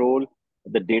control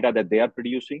the data that they are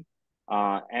producing,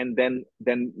 and then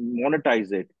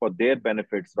monetize it for their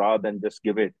benefits rather than just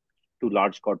give it to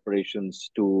large corporations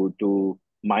to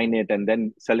mine it and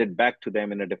then sell it back to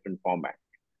them in a different format.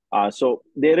 So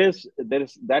there is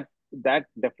that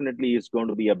definitely is going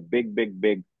to be a big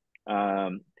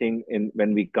thing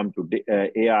when we come to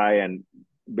AI and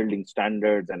building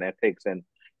standards and ethics and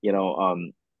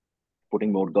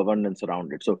putting more governance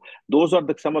around it. So those are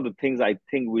some of the things I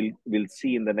think we'll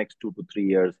see in the next 2 to 3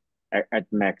 years, at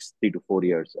max 3 to 4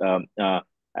 years,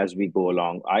 as we go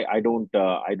along. I don't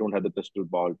have the crystal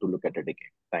ball to look at it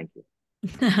again. Thank you.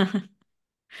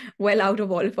 Well, out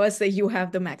of all of us, you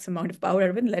have the max amount of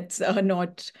power, Arvind. Let's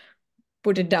not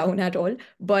put it down at all.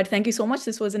 But thank you so much.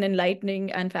 This was an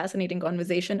enlightening and fascinating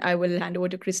conversation. I will hand over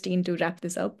to Christine to wrap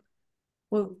this up.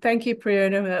 Well, thank you,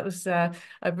 Prerna. That was a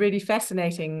really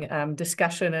fascinating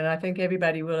discussion, and I think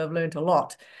everybody will have learned a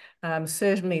lot.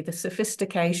 Certainly the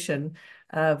sophistication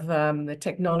of the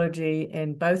technology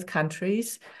in both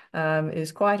countries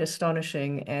is quite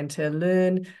astonishing, and to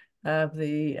learn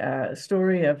the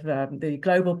story of the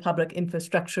global public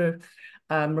infrastructure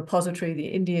repository, the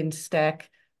Indian stack,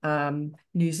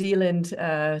 New Zealand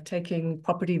taking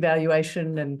property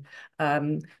valuation and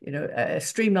a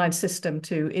streamlined system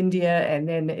to India, and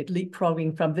then it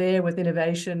leapfrogging from there with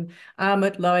innovation.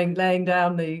 Amit laying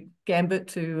down the gambit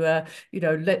to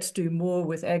let's do more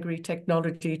with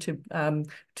agri-technology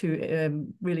to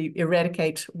really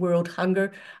eradicate world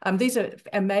hunger. These are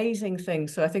amazing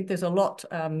things. So I think there's a lot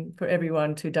for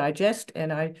everyone to digest,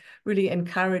 and I really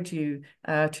encourage you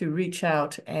to reach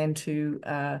out and to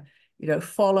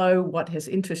follow what has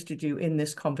interested you in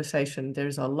this conversation.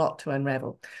 There's a lot to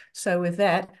unravel. So with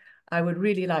that, I would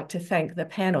really like to thank the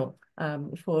panel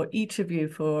for each of you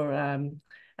for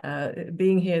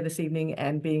being here this evening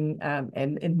and being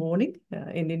in morning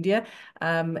in India,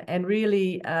 and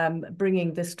really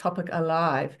bringing this topic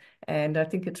alive. And I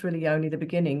think it's really only the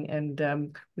beginning,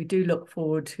 and we do look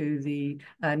forward to the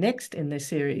next in this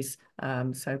series.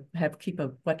 So keep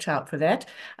a watch out for that.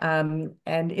 And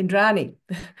Indrani,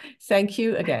 thank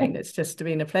you again. It's just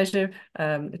been a pleasure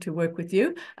to work with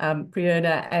you.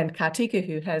 Prerna and Kartika,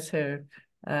 who has her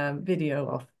video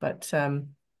off, but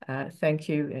thank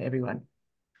you, everyone.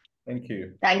 Thank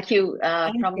you. Thank you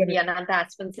from the Ananta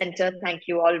Aspen Center. Thank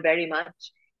you all very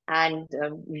much. And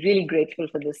really grateful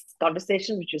for this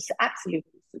conversation, which was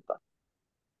absolutely super.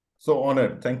 So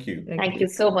honored. Thank you. Thank you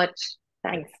so much.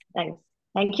 Thanks.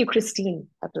 Thank you, Christine.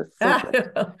 That was so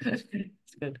good.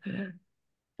 It's good.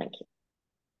 Thank you.